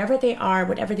Missouri, wherever they are,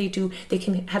 whatever they do, they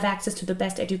can have access to the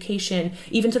best education,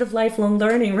 even sort of lifelong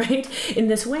learning, right? In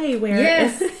this way, where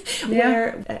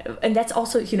and that's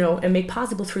also made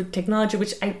possible through technology,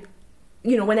 which I,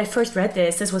 when I first read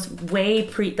this was way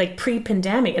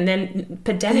pre-pandemic, and then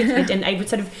pandemic hit, and I would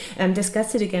sort of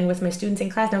discuss it again with my students in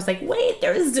class, and I was like, wait,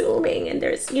 there's Zooming, and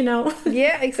there's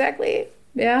yeah, exactly,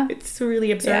 yeah, it's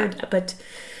really absurd, but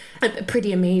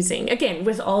pretty amazing. Again,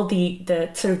 with all the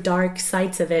sort of dark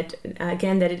sides of it,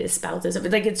 again, that it espouses of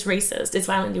it, like it's racist, it's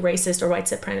violently racist or white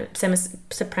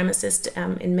supremacist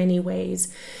in many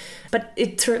ways, but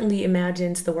it certainly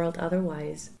imagines the world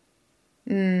otherwise.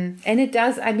 And it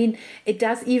does. I mean, it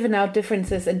does even out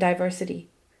differences in diversity.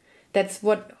 That's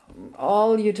what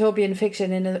all utopian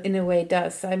fiction in a way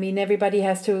does. I mean, everybody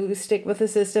has to stick with the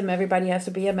system. Everybody has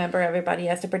to be a member. Everybody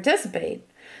has to participate.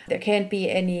 There can't be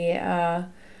any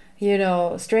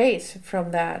strays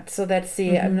from that. So that's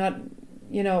the, I'm not,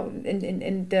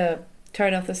 in the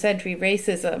turn of the century,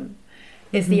 racism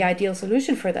is the ideal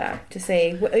solution for that. To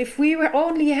say, if we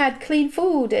only had clean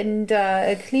food and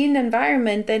a clean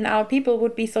environment, then our people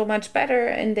would be so much better,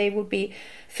 and they would be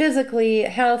physically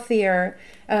healthier.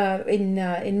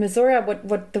 In Missouri,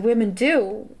 what the women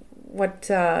do, what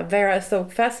Vera is so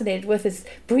fascinated with, is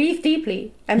breathe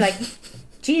deeply. I'm like,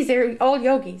 geez, they're all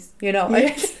yogis,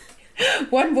 Yes.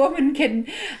 one woman can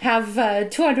have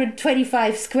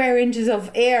 225 square inches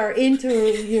of air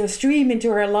into stream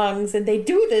into her lungs, and they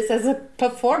do this as a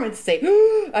performance. They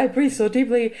I breathe so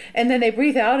deeply, and then they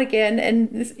breathe out again.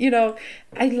 And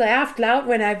I laughed loud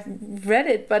when I read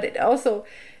it, but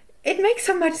it makes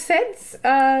so much sense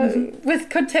with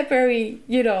contemporary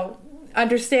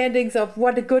understandings of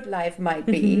what a good life might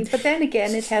be. But then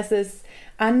again, it has this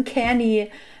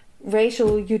uncanny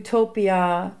racial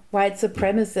utopia, white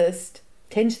supremacist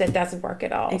tinge that doesn't work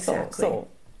at all. Exactly. So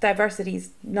diversity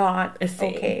is not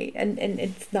okay, and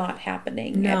it's not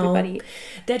happening. No, everybody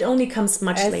that only comes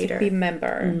much has later. to be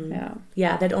member.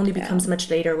 Yeah, that only becomes much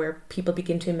later, where people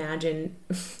begin to imagine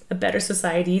a better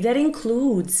society that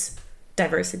includes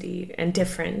diversity and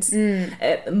difference.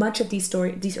 Much of these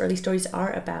early stories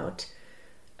are about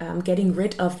getting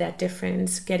rid of that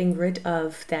difference, getting rid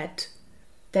of that's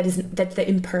the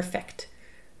imperfect.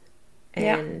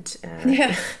 And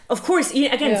of course,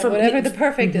 again, from whatever the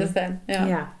perfect is, then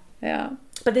yeah.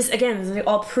 But this again is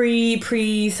all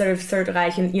pre sort of Third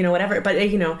Reich and whatever. But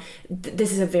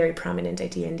this is a very prominent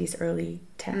idea in these early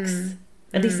texts,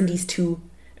 at least in these two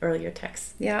earlier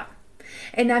texts. Yeah.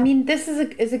 And I mean, this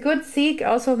is a good seek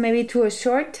also maybe to a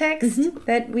short text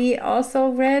that we also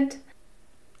read.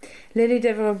 Lily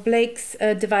Devereux Blake's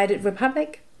Divided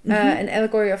Republic, an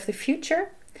allegory of the future,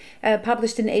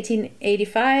 published in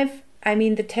 1885. I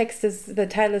mean, the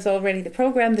title is already the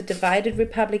program, The Divided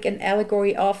Republic, an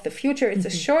allegory of the future. It's a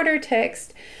shorter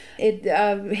text. It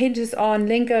hinges on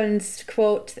Lincoln's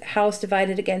quote, "House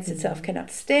divided against itself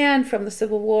cannot stand," from the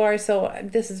Civil War. So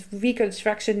this is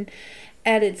Reconstruction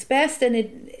at its best. And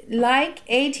it, like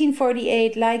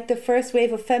 1848, like the first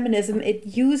wave of feminism, it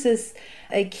uses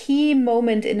a key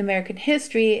moment in American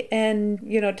history and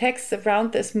texts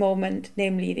around this moment,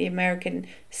 namely the American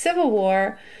Civil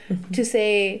War, to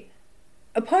say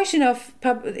a portion of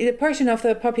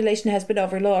the population has been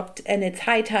overlooked, and it's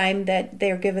high time that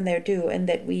they're given their due and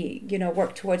that we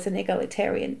work towards an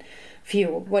egalitarian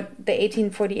view. What the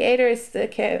 1848ers,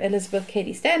 Elizabeth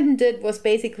Cady Stanton, did was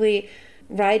basically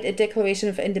write a Declaration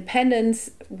of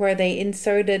Independence where they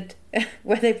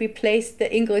replaced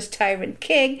the English tyrant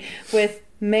king with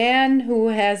man who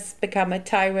has become a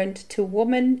tyrant to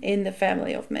woman in the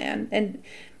family of man. And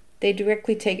they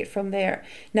directly take it from there.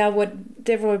 Now, what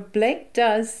Devereux Blake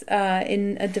does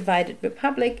in A Divided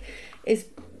Republic is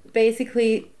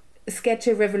basically sketch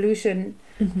a revolution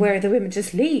where the women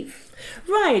just leave.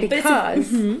 Right. Because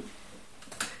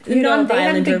they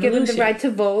haven't been given the right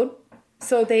to vote.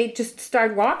 So they just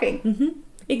start walking.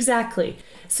 Exactly.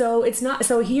 So it's not.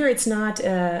 So here it's not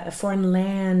a foreign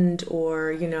land,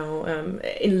 or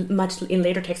in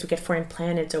later texts we get foreign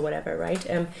planets or whatever, right?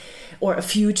 Or a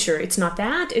future. It's not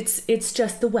that. It's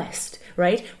just the West,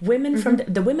 right? Women from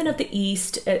the women of the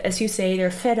East, as you say, they're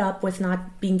fed up with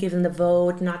not being given the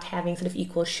vote, not having sort of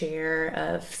equal share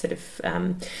of sort of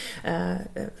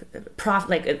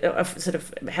sort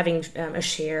of having a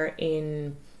share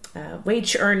in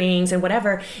wage earnings and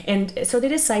whatever, and so they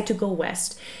decide to go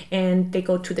west, and they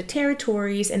go to the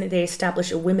territories, and they establish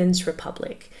a women's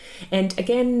republic. And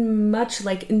again, much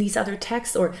like in these other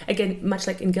texts, or again, much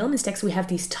like in Gilman's text, we have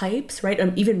these types, right?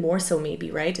 Even more so, maybe,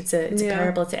 right? It's a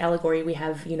parable, it's an allegory. We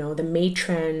have the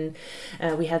matron,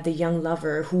 we have the young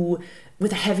lover who,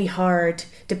 with a heavy heart,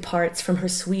 departs from her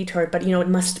sweetheart, but it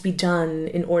must be done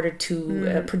in order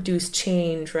to produce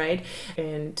change, right?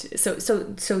 And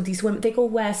so these women, they go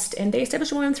west and they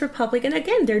establish a women's republic, and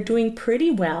again, they're doing pretty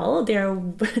well. They're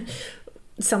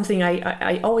something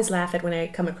I always laugh at when I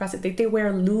come across it. They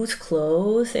wear loose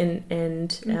clothes and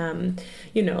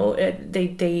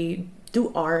they do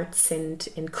arts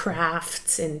and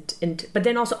crafts and but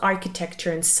then also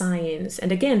architecture and science,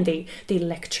 and again they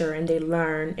lecture and they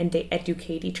learn and they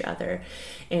educate each other,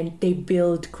 and they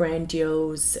build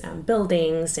grandiose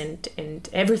buildings, and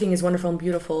everything is wonderful and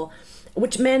beautiful,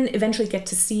 which men eventually get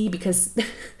to see, because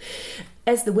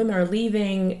as the women are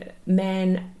leaving,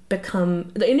 men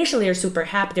initially are super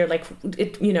happy. They're like,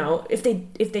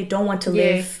 if they don't want to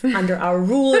live under our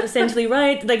rule, essentially,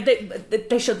 right? Like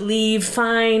they should leave,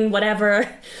 fine, whatever.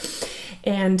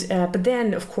 And but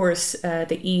then, of course,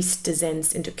 the East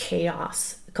descends into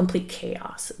chaos, complete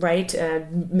chaos, right?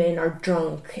 Men are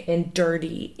drunk and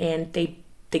dirty, and they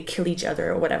kill each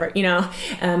other or whatever,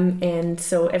 and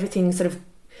so everything sort of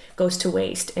goes to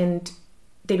waste, and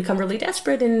they become really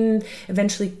desperate and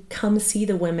eventually come see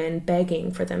the women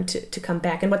begging for them to come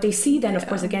back. And what they see then, of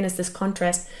course, again, is this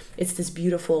contrast. It's this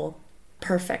beautiful,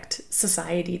 perfect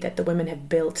society that the women have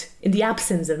built in the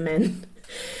absence of men.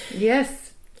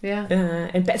 Yes. Yeah.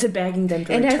 And begging them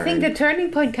to return. And I think the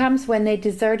turning point comes when a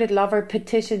deserted lover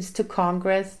petitions to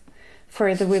Congress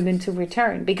for the women to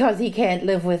return because he can't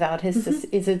live without his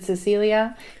is it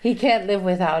Cecilia? He can't live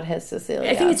without his Cecilia.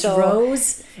 I think it's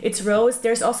Rose. It's Rose.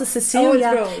 There's also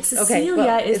Cecilia. Oh, it's Rose. Cecilia okay.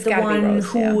 Well, is the one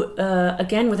Rose, who,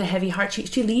 again, with a heavy heart,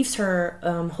 she leaves her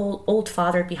whole old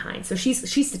father behind. So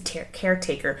she's the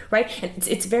caretaker, right? And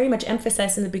it's very much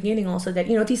emphasized in the beginning also that,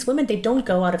 you know, these women, they don't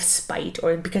go out of spite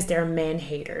or because they're man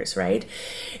haters, right?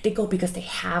 They go because they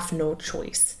have no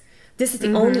choice. This is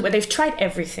the only way. They've tried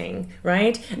everything,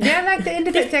 right? Yeah, like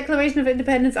the Declaration of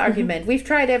Independence argument. We've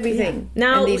tried everything.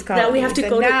 Yeah. In these now we have to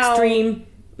go to extreme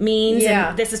means,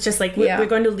 and this is just like we're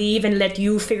going to leave and let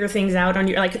you figure things out on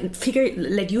your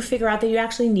let you figure out that you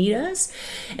actually need us,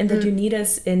 and that you need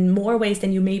us in more ways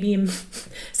than you maybe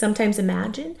sometimes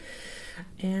imagine.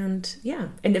 And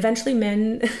and eventually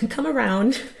men come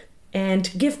around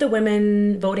and give the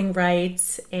women voting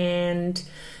rights and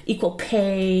equal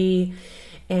pay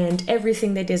and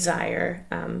everything they desire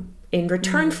in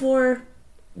return for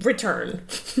the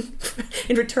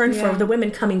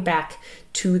women coming back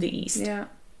to the East. Yeah.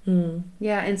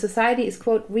 Yeah, and society is,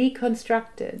 quote,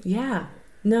 reconstructed. Yeah.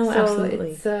 No, so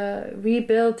absolutely. It's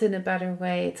rebuilt in a better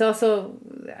way. It's also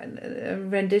a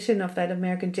rendition of that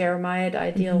American Jeremiah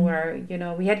ideal where, you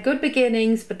know, we had good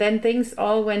beginnings, but then things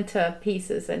all went to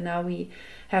pieces and now we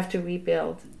have to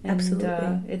rebuild. And,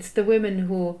 absolutely. It's the women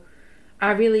who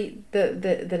are really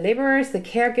the laborers, the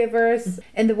caregivers,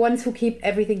 and the ones who keep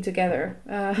everything together.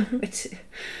 Which,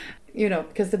 you know,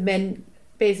 because the men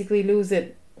basically lose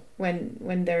it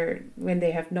when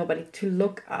they have nobody to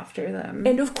look after them.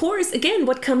 And of course, again,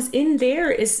 what comes in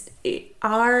there is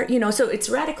so it's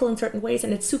radical in certain ways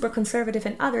and it's super conservative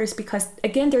in others, because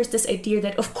again, there's this idea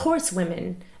that of course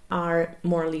women are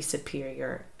morally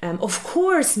superior. Of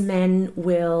course, men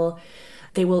will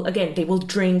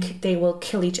drink, they will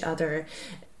kill each other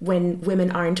when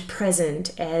women aren't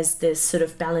present as this sort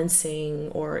of balancing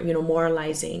or, you know,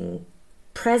 moralizing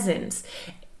presence.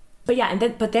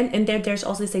 But there's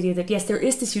also this idea that yes, there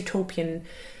is this utopian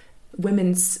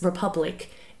women's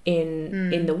republic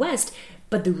in the West,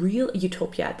 but the real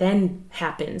utopia then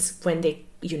happens when they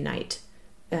unite.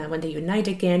 When they unite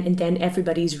again, and then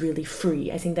everybody's really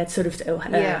free. I think that's sort of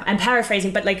I'm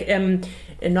paraphrasing, but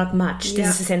not much.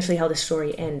 This is essentially how the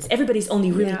story ends. Everybody's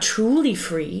only really truly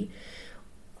free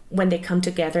when they come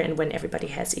together and when everybody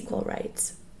has equal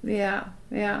rights. Yeah.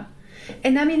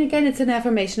 And I mean, again, it's an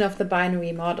affirmation of the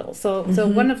binary model. So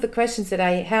one of the questions that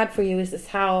I had for you is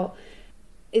how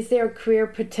is there queer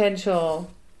potential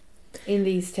in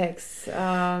these texts?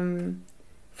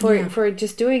 For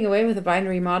just doing away with the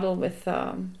binary model with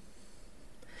the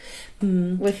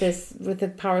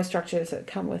power structures that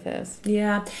come with this.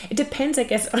 Yeah, it depends, I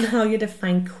guess, on how you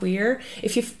define queer.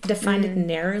 If you define it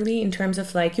narrowly in terms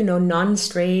of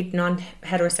non-straight,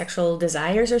 non-heterosexual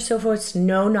desires or so forth,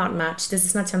 no, not much. This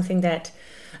is not something that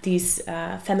these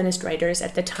feminist writers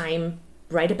at the time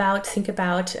think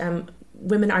about.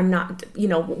 Women are not,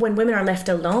 when women are left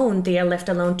alone, they are left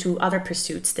alone to other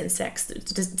pursuits than sex.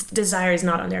 Desire is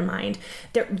not on their mind.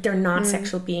 They're not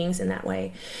sexual beings in that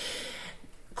way.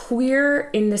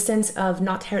 Queer in the sense of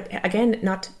not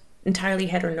entirely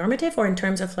heteronormative, or in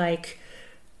terms of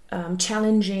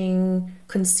challenging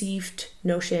conceived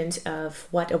notions of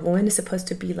what a woman is supposed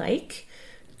to be like.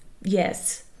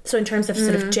 Yes. So in terms of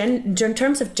sort of in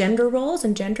terms of gender roles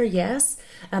and gender, yes.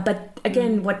 But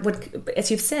again, what as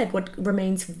you've said, what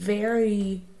remains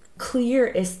very clear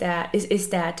is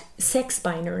that sex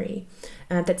binary,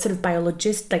 that sort of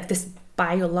this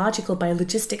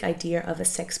biologistic idea of a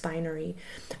sex binary.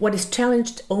 What is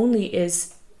challenged only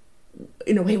is,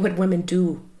 in a way, what women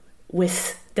do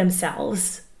with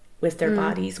themselves, with their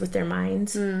bodies, with their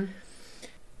minds.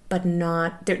 But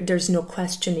not there's no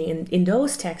questioning in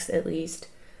those texts, at least,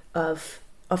 of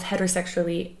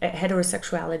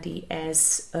heterosexuality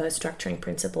as a structuring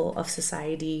principle of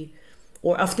society,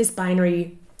 or of this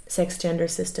binary sex gender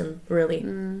system, really.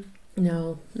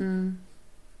 No.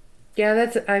 Yeah,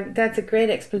 that's a great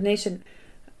explanation.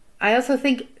 I also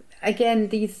think, again,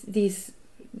 these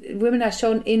women are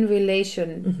shown in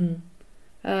relation.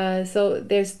 So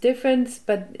there's difference,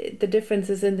 but the difference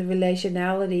is in the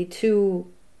relationality to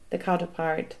the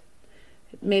counterpart.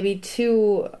 Maybe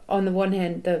to, on the one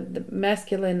hand, the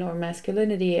masculine or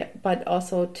masculinity, but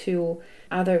also to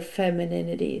other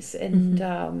femininities. And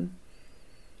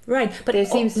right, but there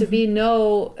seems to be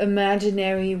no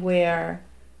imaginary where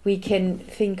we can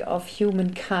think of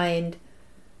humankind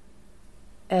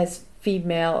as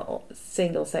female,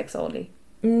 single sex only.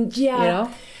 I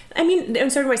mean, in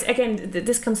certain ways, again,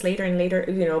 this comes later and later,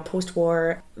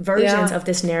 post-war versions of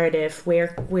this narrative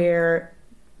where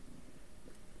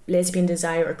lesbian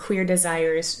desire or queer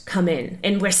desires come in,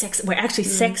 and where actually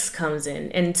sex comes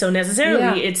in, and so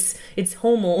necessarily it's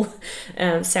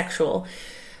sexual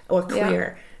or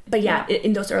queer. But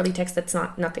in those early texts, that's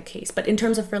not the case. But in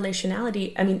terms of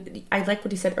relationality, I mean, I like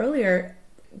what you said earlier.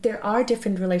 There are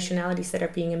different relationalities that are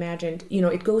being imagined.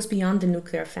 It goes beyond the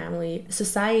nuclear family.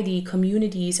 Society,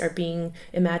 communities are being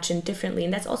imagined differently,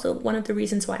 and that's also one of the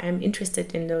reasons why I'm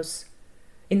interested in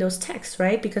those texts,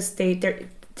 right? Because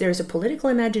there's a political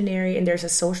imaginary and there's a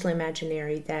social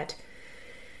imaginary that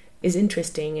is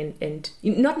interesting and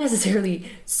not necessarily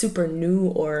super new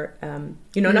or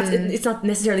it's not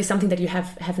necessarily something that you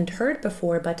haven't heard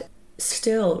before, but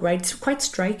still, right, it's quite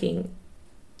striking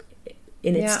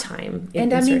in its time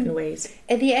in certain ways.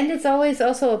 At the end, it's always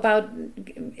also about,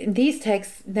 in these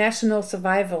texts, national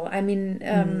survival. I mean,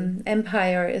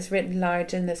 empire is written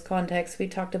large in this context. We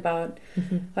talked about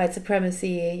white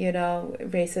supremacy,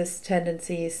 racist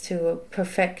tendencies to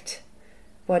perfect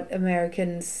what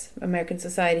American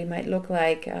society might look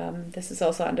like. This is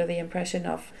also under the impression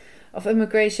of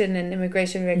immigration and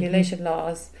immigration regulation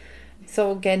laws.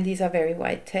 So again, these are very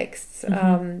white texts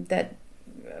that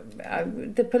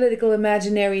the political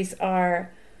imaginaries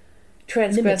are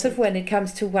transgressive when it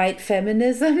comes to white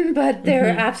feminism, but they're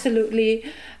absolutely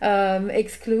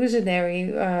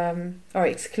exclusionary or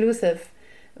exclusive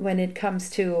when it comes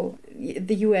to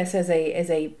the U.S. as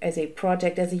a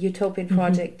project, as a utopian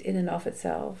project in and of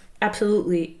itself.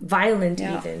 Absolutely violent,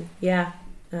 even.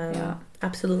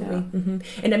 Absolutely.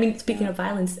 And I mean, speaking of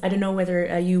violence, I don't know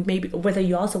whether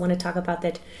you also want to talk about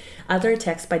that other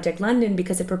text by Jack London,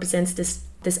 because it represents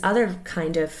this other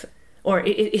kind of, or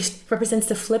it represents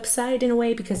the flip side in a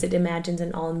way, because it imagines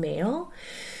an all-male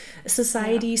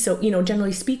society. So,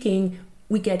 generally speaking,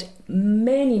 we get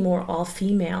many more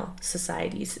all-female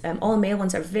societies. All-male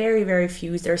ones are very, very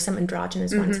few. There are some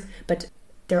androgynous ones, but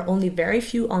there are only very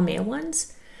few all-male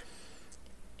ones.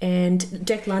 And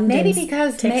Jack London, maybe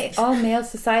because all male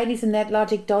societies in that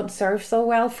logic don't serve so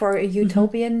well for a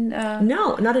utopian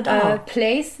no, not at all.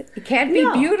 Place. It can't be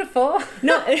beautiful.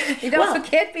 No, it also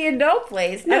can't be a no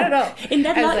place. No. I don't know. In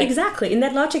that exactly. In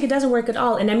that logic, it doesn't work at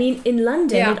all. And I mean, in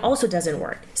London, it also doesn't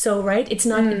work. So, right, it's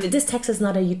not. This text is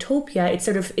not a utopia. It's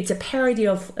a parody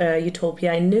of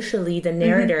utopia. Initially, the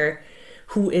narrator.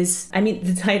 Who is, I mean,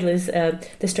 the title is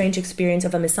The Strange Experience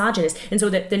of a Misogynist. And so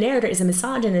the narrator is a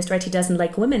misogynist, right? He doesn't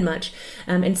like women much.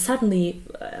 And suddenly,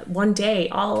 one day,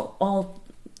 all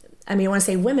I mean, I want to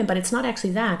say women, but it's not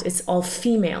actually that. It's all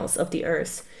females of the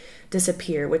earth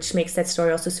disappear, which makes that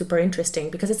story also super interesting,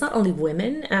 because it's not only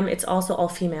women, it's also all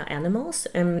female animals,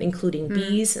 including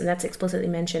bees, and that's explicitly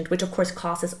mentioned, which of course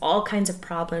causes all kinds of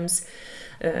problems.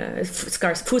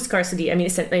 Food scarcity. I mean,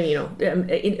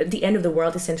 the end of the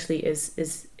world essentially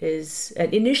is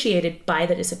initiated by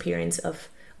the disappearance of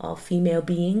all female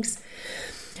beings.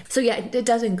 So it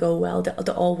doesn't go well.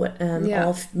 The all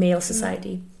male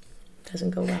society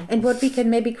doesn't go well. And what we can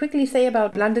maybe quickly say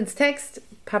about London's text,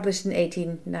 published in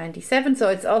 1897, so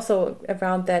it's also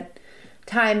around that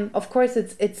time. Of course,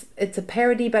 it's a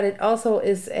parody, but it also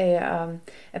is a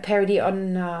parody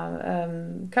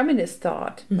on communist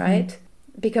thought, right?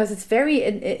 Because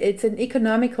it's an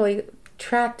economically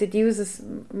tract. It uses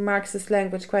Marxist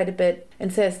language quite a bit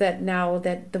and says that now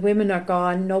that the women are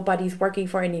gone, nobody's working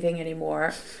for anything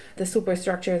anymore. The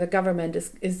superstructure, the government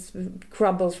is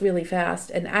crumbles really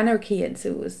fast, and anarchy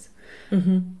ensues.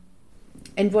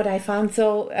 And what I found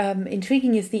so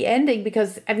intriguing is the ending,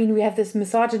 because I mean, we have this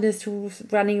misogynist who's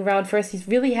running around. First, he's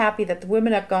really happy that the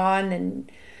women are gone,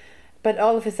 but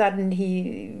all of a sudden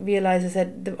he realizes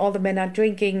that all the men are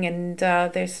drinking and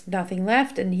there's nothing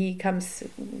left, and he comes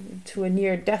to a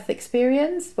near-death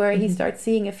experience where he starts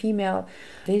seeing a female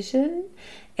vision.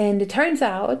 And it turns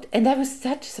out, and that was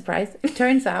such a surprise, it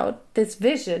turns out this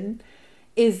vision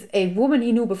is a woman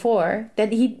he knew before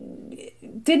that he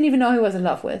didn't even know he was in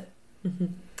love with.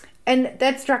 And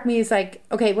that struck me as like,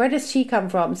 okay, where does she come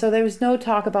from? So there was no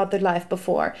talk about the life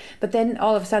before. But then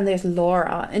all of a sudden there's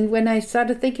Laura. And when I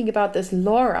started thinking about this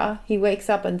Laura, he wakes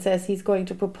up and says he's going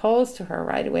to propose to her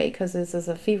right away, because this is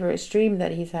a feverish dream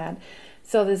that he's had.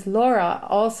 So this Laura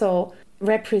also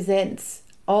represents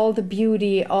all the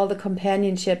beauty, all the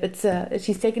companionship.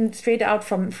 She's taken straight out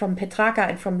from Petrarca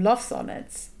and from love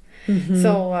sonnets.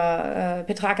 So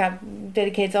Petrarca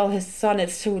dedicates all his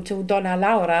sonnets to Donna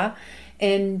Laura.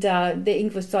 And the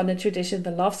English sonnet tradition,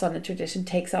 the love sonnet tradition,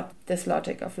 takes up this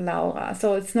logic of Laura.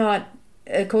 So it's not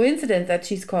a coincidence that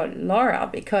she's called Laura,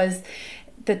 because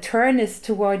the turn is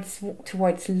towards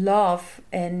love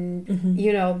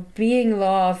and, being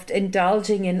loved,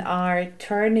 indulging in art,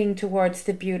 turning towards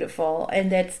the beautiful.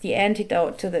 And that's the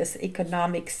antidote to this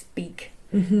economic speak.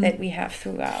 that we have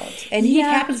throughout. And he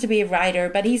happens to be a writer,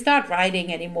 but he's not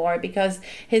writing anymore because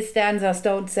his stanzas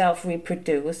don't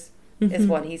self-reproduce, is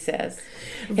what he says.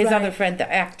 His other friend,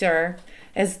 the actor,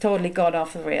 has totally gone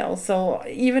off the rails. So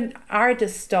even art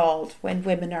is stalled when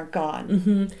women are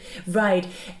gone. Right.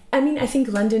 I mean, I think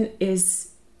London is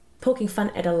poking fun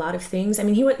at a lot of things. I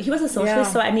mean, he was a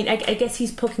socialist, so I mean, I guess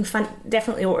he's poking fun,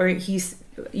 definitely, or he's,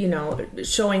 you know,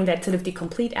 showing that sort of the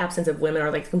complete absence of women, or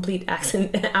like the complete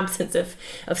absence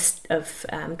of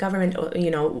government, you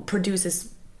know,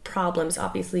 produces problems,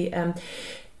 obviously.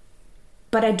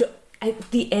 But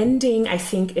the ending, I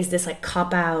think, is this like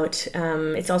cop out.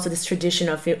 It's also this tradition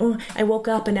of, oh, I woke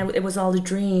up and it was all a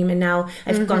dream, and now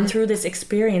I've gone through this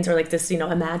experience, or like this, you know,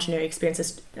 imaginary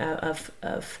experiences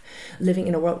of living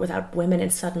in a world without women,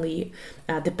 and suddenly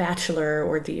the bachelor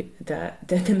or the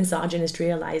misogynist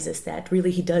realizes that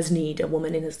really he does need a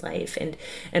woman in his life, and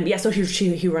yeah, so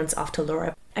he runs off to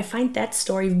Laura. I find that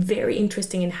story very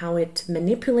interesting in how it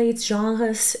manipulates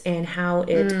genres and how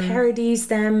it parodies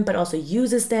them, but also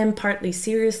uses them partly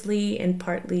seriously and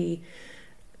partly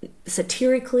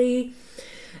satirically.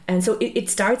 And so it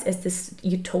starts as this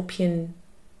utopian,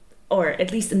 or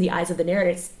at least in the eyes of the narrator,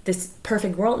 it's this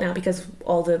perfect world now because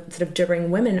all the sort of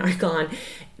gibbering women are gone.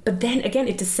 But then again,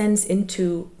 it descends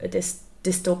into this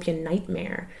dystopian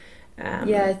nightmare.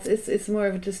 It's more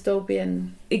of a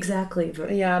dystopian. Exactly.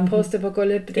 Yeah,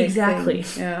 post-apocalyptic. Exactly.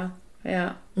 Thing.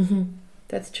 Yeah.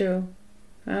 That's true.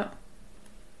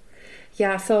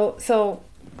 Yeah. So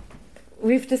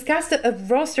we've discussed a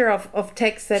roster of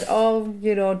texts that all,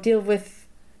 you know, deal with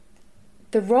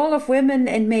the role of women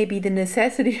and maybe the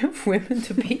necessity of women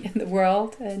to be in the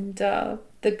world, and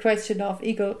the question of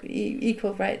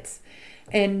equal rights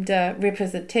and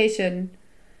representation.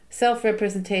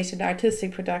 Self-representation,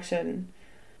 artistic production.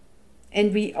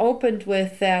 And we opened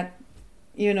with that,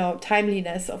 you know,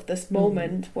 timeliness of this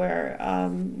moment where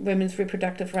women's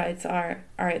reproductive rights are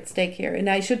at stake here. And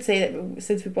I should say that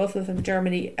since we both live in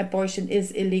Germany, abortion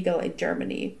is illegal in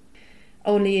Germany.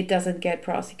 Only it doesn't get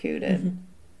prosecuted.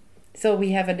 So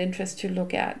we have an interest to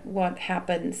look at what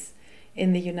happens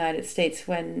in the United States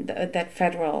when that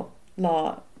federal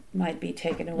law might be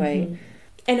taken away.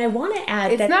 And I want to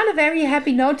add it's not a very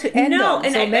happy note to end on.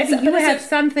 And so maybe you have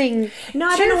something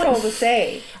cheerful to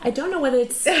say. I don't know whether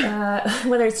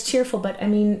it's cheerful, but I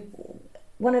mean,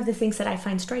 one of the things that I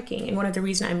find striking, and one of the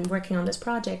reasons I'm working on this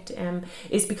project,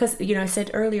 is because, you know, I said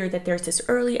earlier that there's this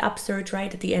early upsurge,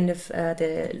 right, at the end of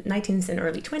the 19th and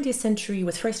early 20th century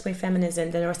with first wave feminism.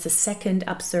 Then there was the second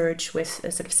upsurge with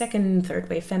a sort of second, third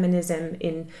wave feminism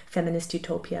in feminist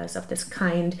utopias of this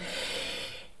kind.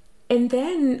 And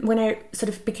then when I sort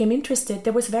of became interested,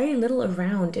 there was very little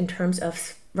around in terms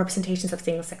of representations of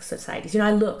single-sex societies. You know,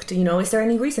 I looked, you know, is there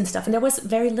any recent stuff? And there was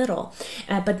very little.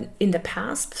 But in the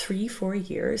past 3-4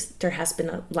 years, there has been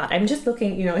a lot. I'm just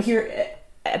looking, you know, here,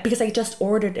 because I just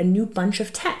ordered a new bunch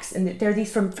of texts. And there are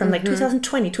these from like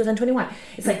 2020, 2021.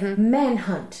 It's like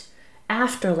Manhunt,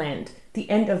 Afterland, The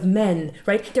End of Men,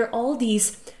 right? There are all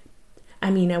these... I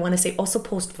mean, I want to say also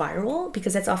post-viral,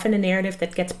 because that's often a narrative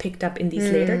that gets picked up in these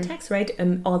later texts, right?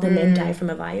 All the men die from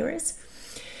a virus.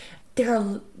 There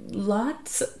are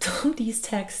lots of these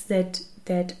texts that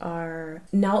are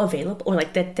now available, or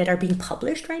like that are being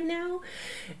published right now,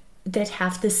 that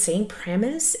have the same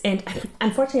premise. And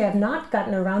unfortunately, I've not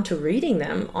gotten around to reading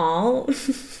them all,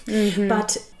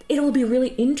 but it will be really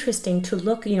interesting to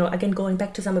look, you know, again, going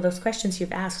back to some of those questions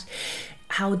you've asked,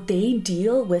 how they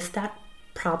deal with that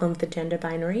problem of the gender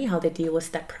binary, how they deal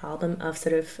with that problem of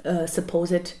sort of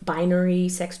supposed binary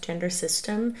sex gender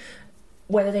system,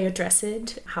 whether they address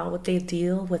it, how they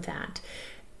deal with that,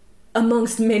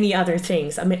 amongst many other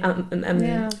things. I mean,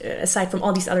 aside from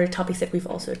all these other topics that we've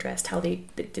also addressed, how they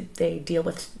deal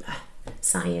with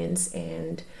science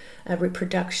and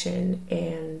reproduction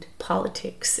and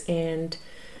politics and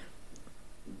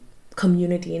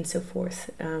community and so forth.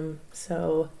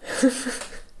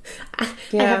 I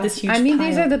have this huge pile.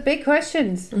 These are the big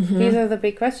questions. These are the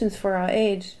big questions for our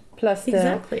age, plus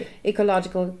the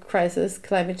ecological crisis,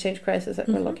 climate change crisis that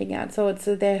we're looking at. So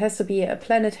there has to be a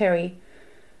planetary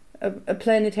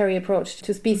approach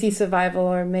to species survival,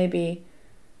 or maybe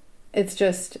it's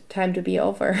just time to be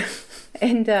over.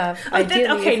 And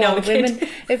ideally, women,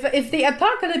 if the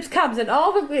apocalypse comes and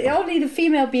only the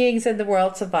female beings in the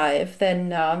world survive,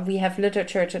 then we have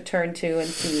literature to turn to and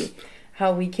see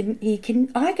how we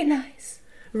can organize.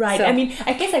 Right. So, I mean,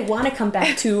 I guess I want to come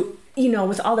back to, you know,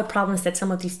 with all the problems that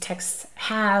some of these texts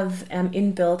have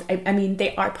inbuilt, I mean,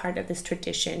 they are part of this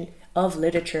tradition of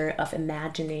literature, of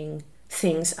imagining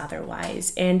things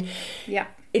otherwise. And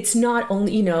it's not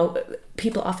only,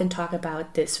 people often talk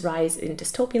about this rise in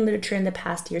dystopian literature in the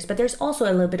past years, but there's also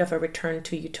a little bit of a return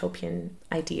to utopian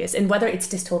ideas. And whether it's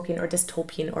dystopian or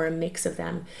dystopian or a mix of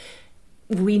them,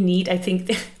 I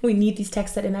think we need these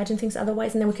texts that imagine things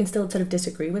otherwise, and then we can still sort of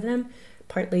disagree with them,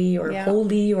 partly or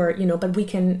wholly, or, but we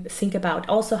can think about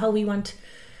also how we want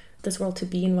this world to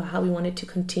be and how we want it to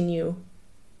continue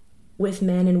with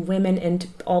men and women and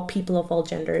all people of all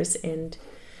genders. And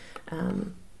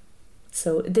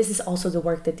so this is also the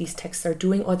work that these texts are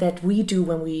doing, or that we do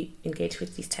when we engage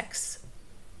with these texts.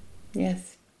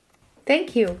 Yes.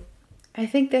 Thank you. I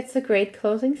think that's a great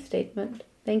closing statement.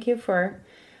 Thank you for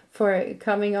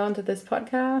coming on to this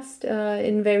podcast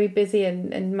in very busy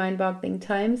and mind-boggling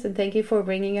times. And thank you for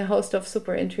bringing a host of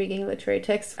super intriguing literary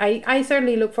texts. I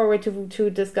certainly look forward to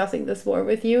discussing this more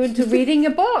with you and to reading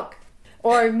a book.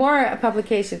 Or more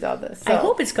publications of this. So. I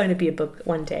hope it's going to be a book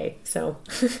one day. So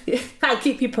I'll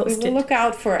keep you posted. We'll look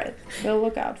out for it.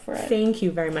 Thank you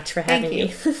very much for having me.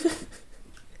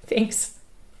 Thanks.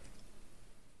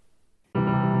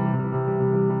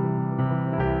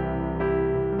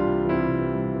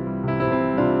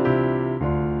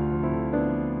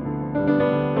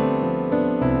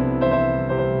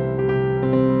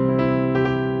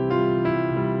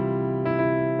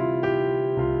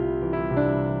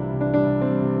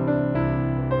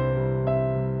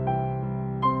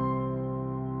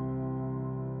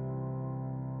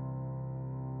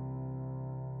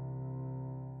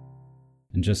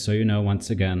 And just so you know, once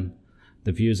again,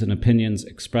 the views and opinions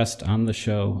expressed on the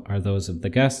show are those of the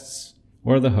guests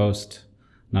or the host,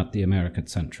 not the Americat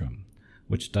Centrum,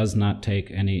 which does not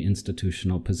take any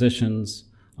institutional positions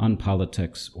on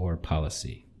politics or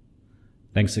policy.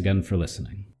 Thanks again for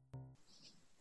listening.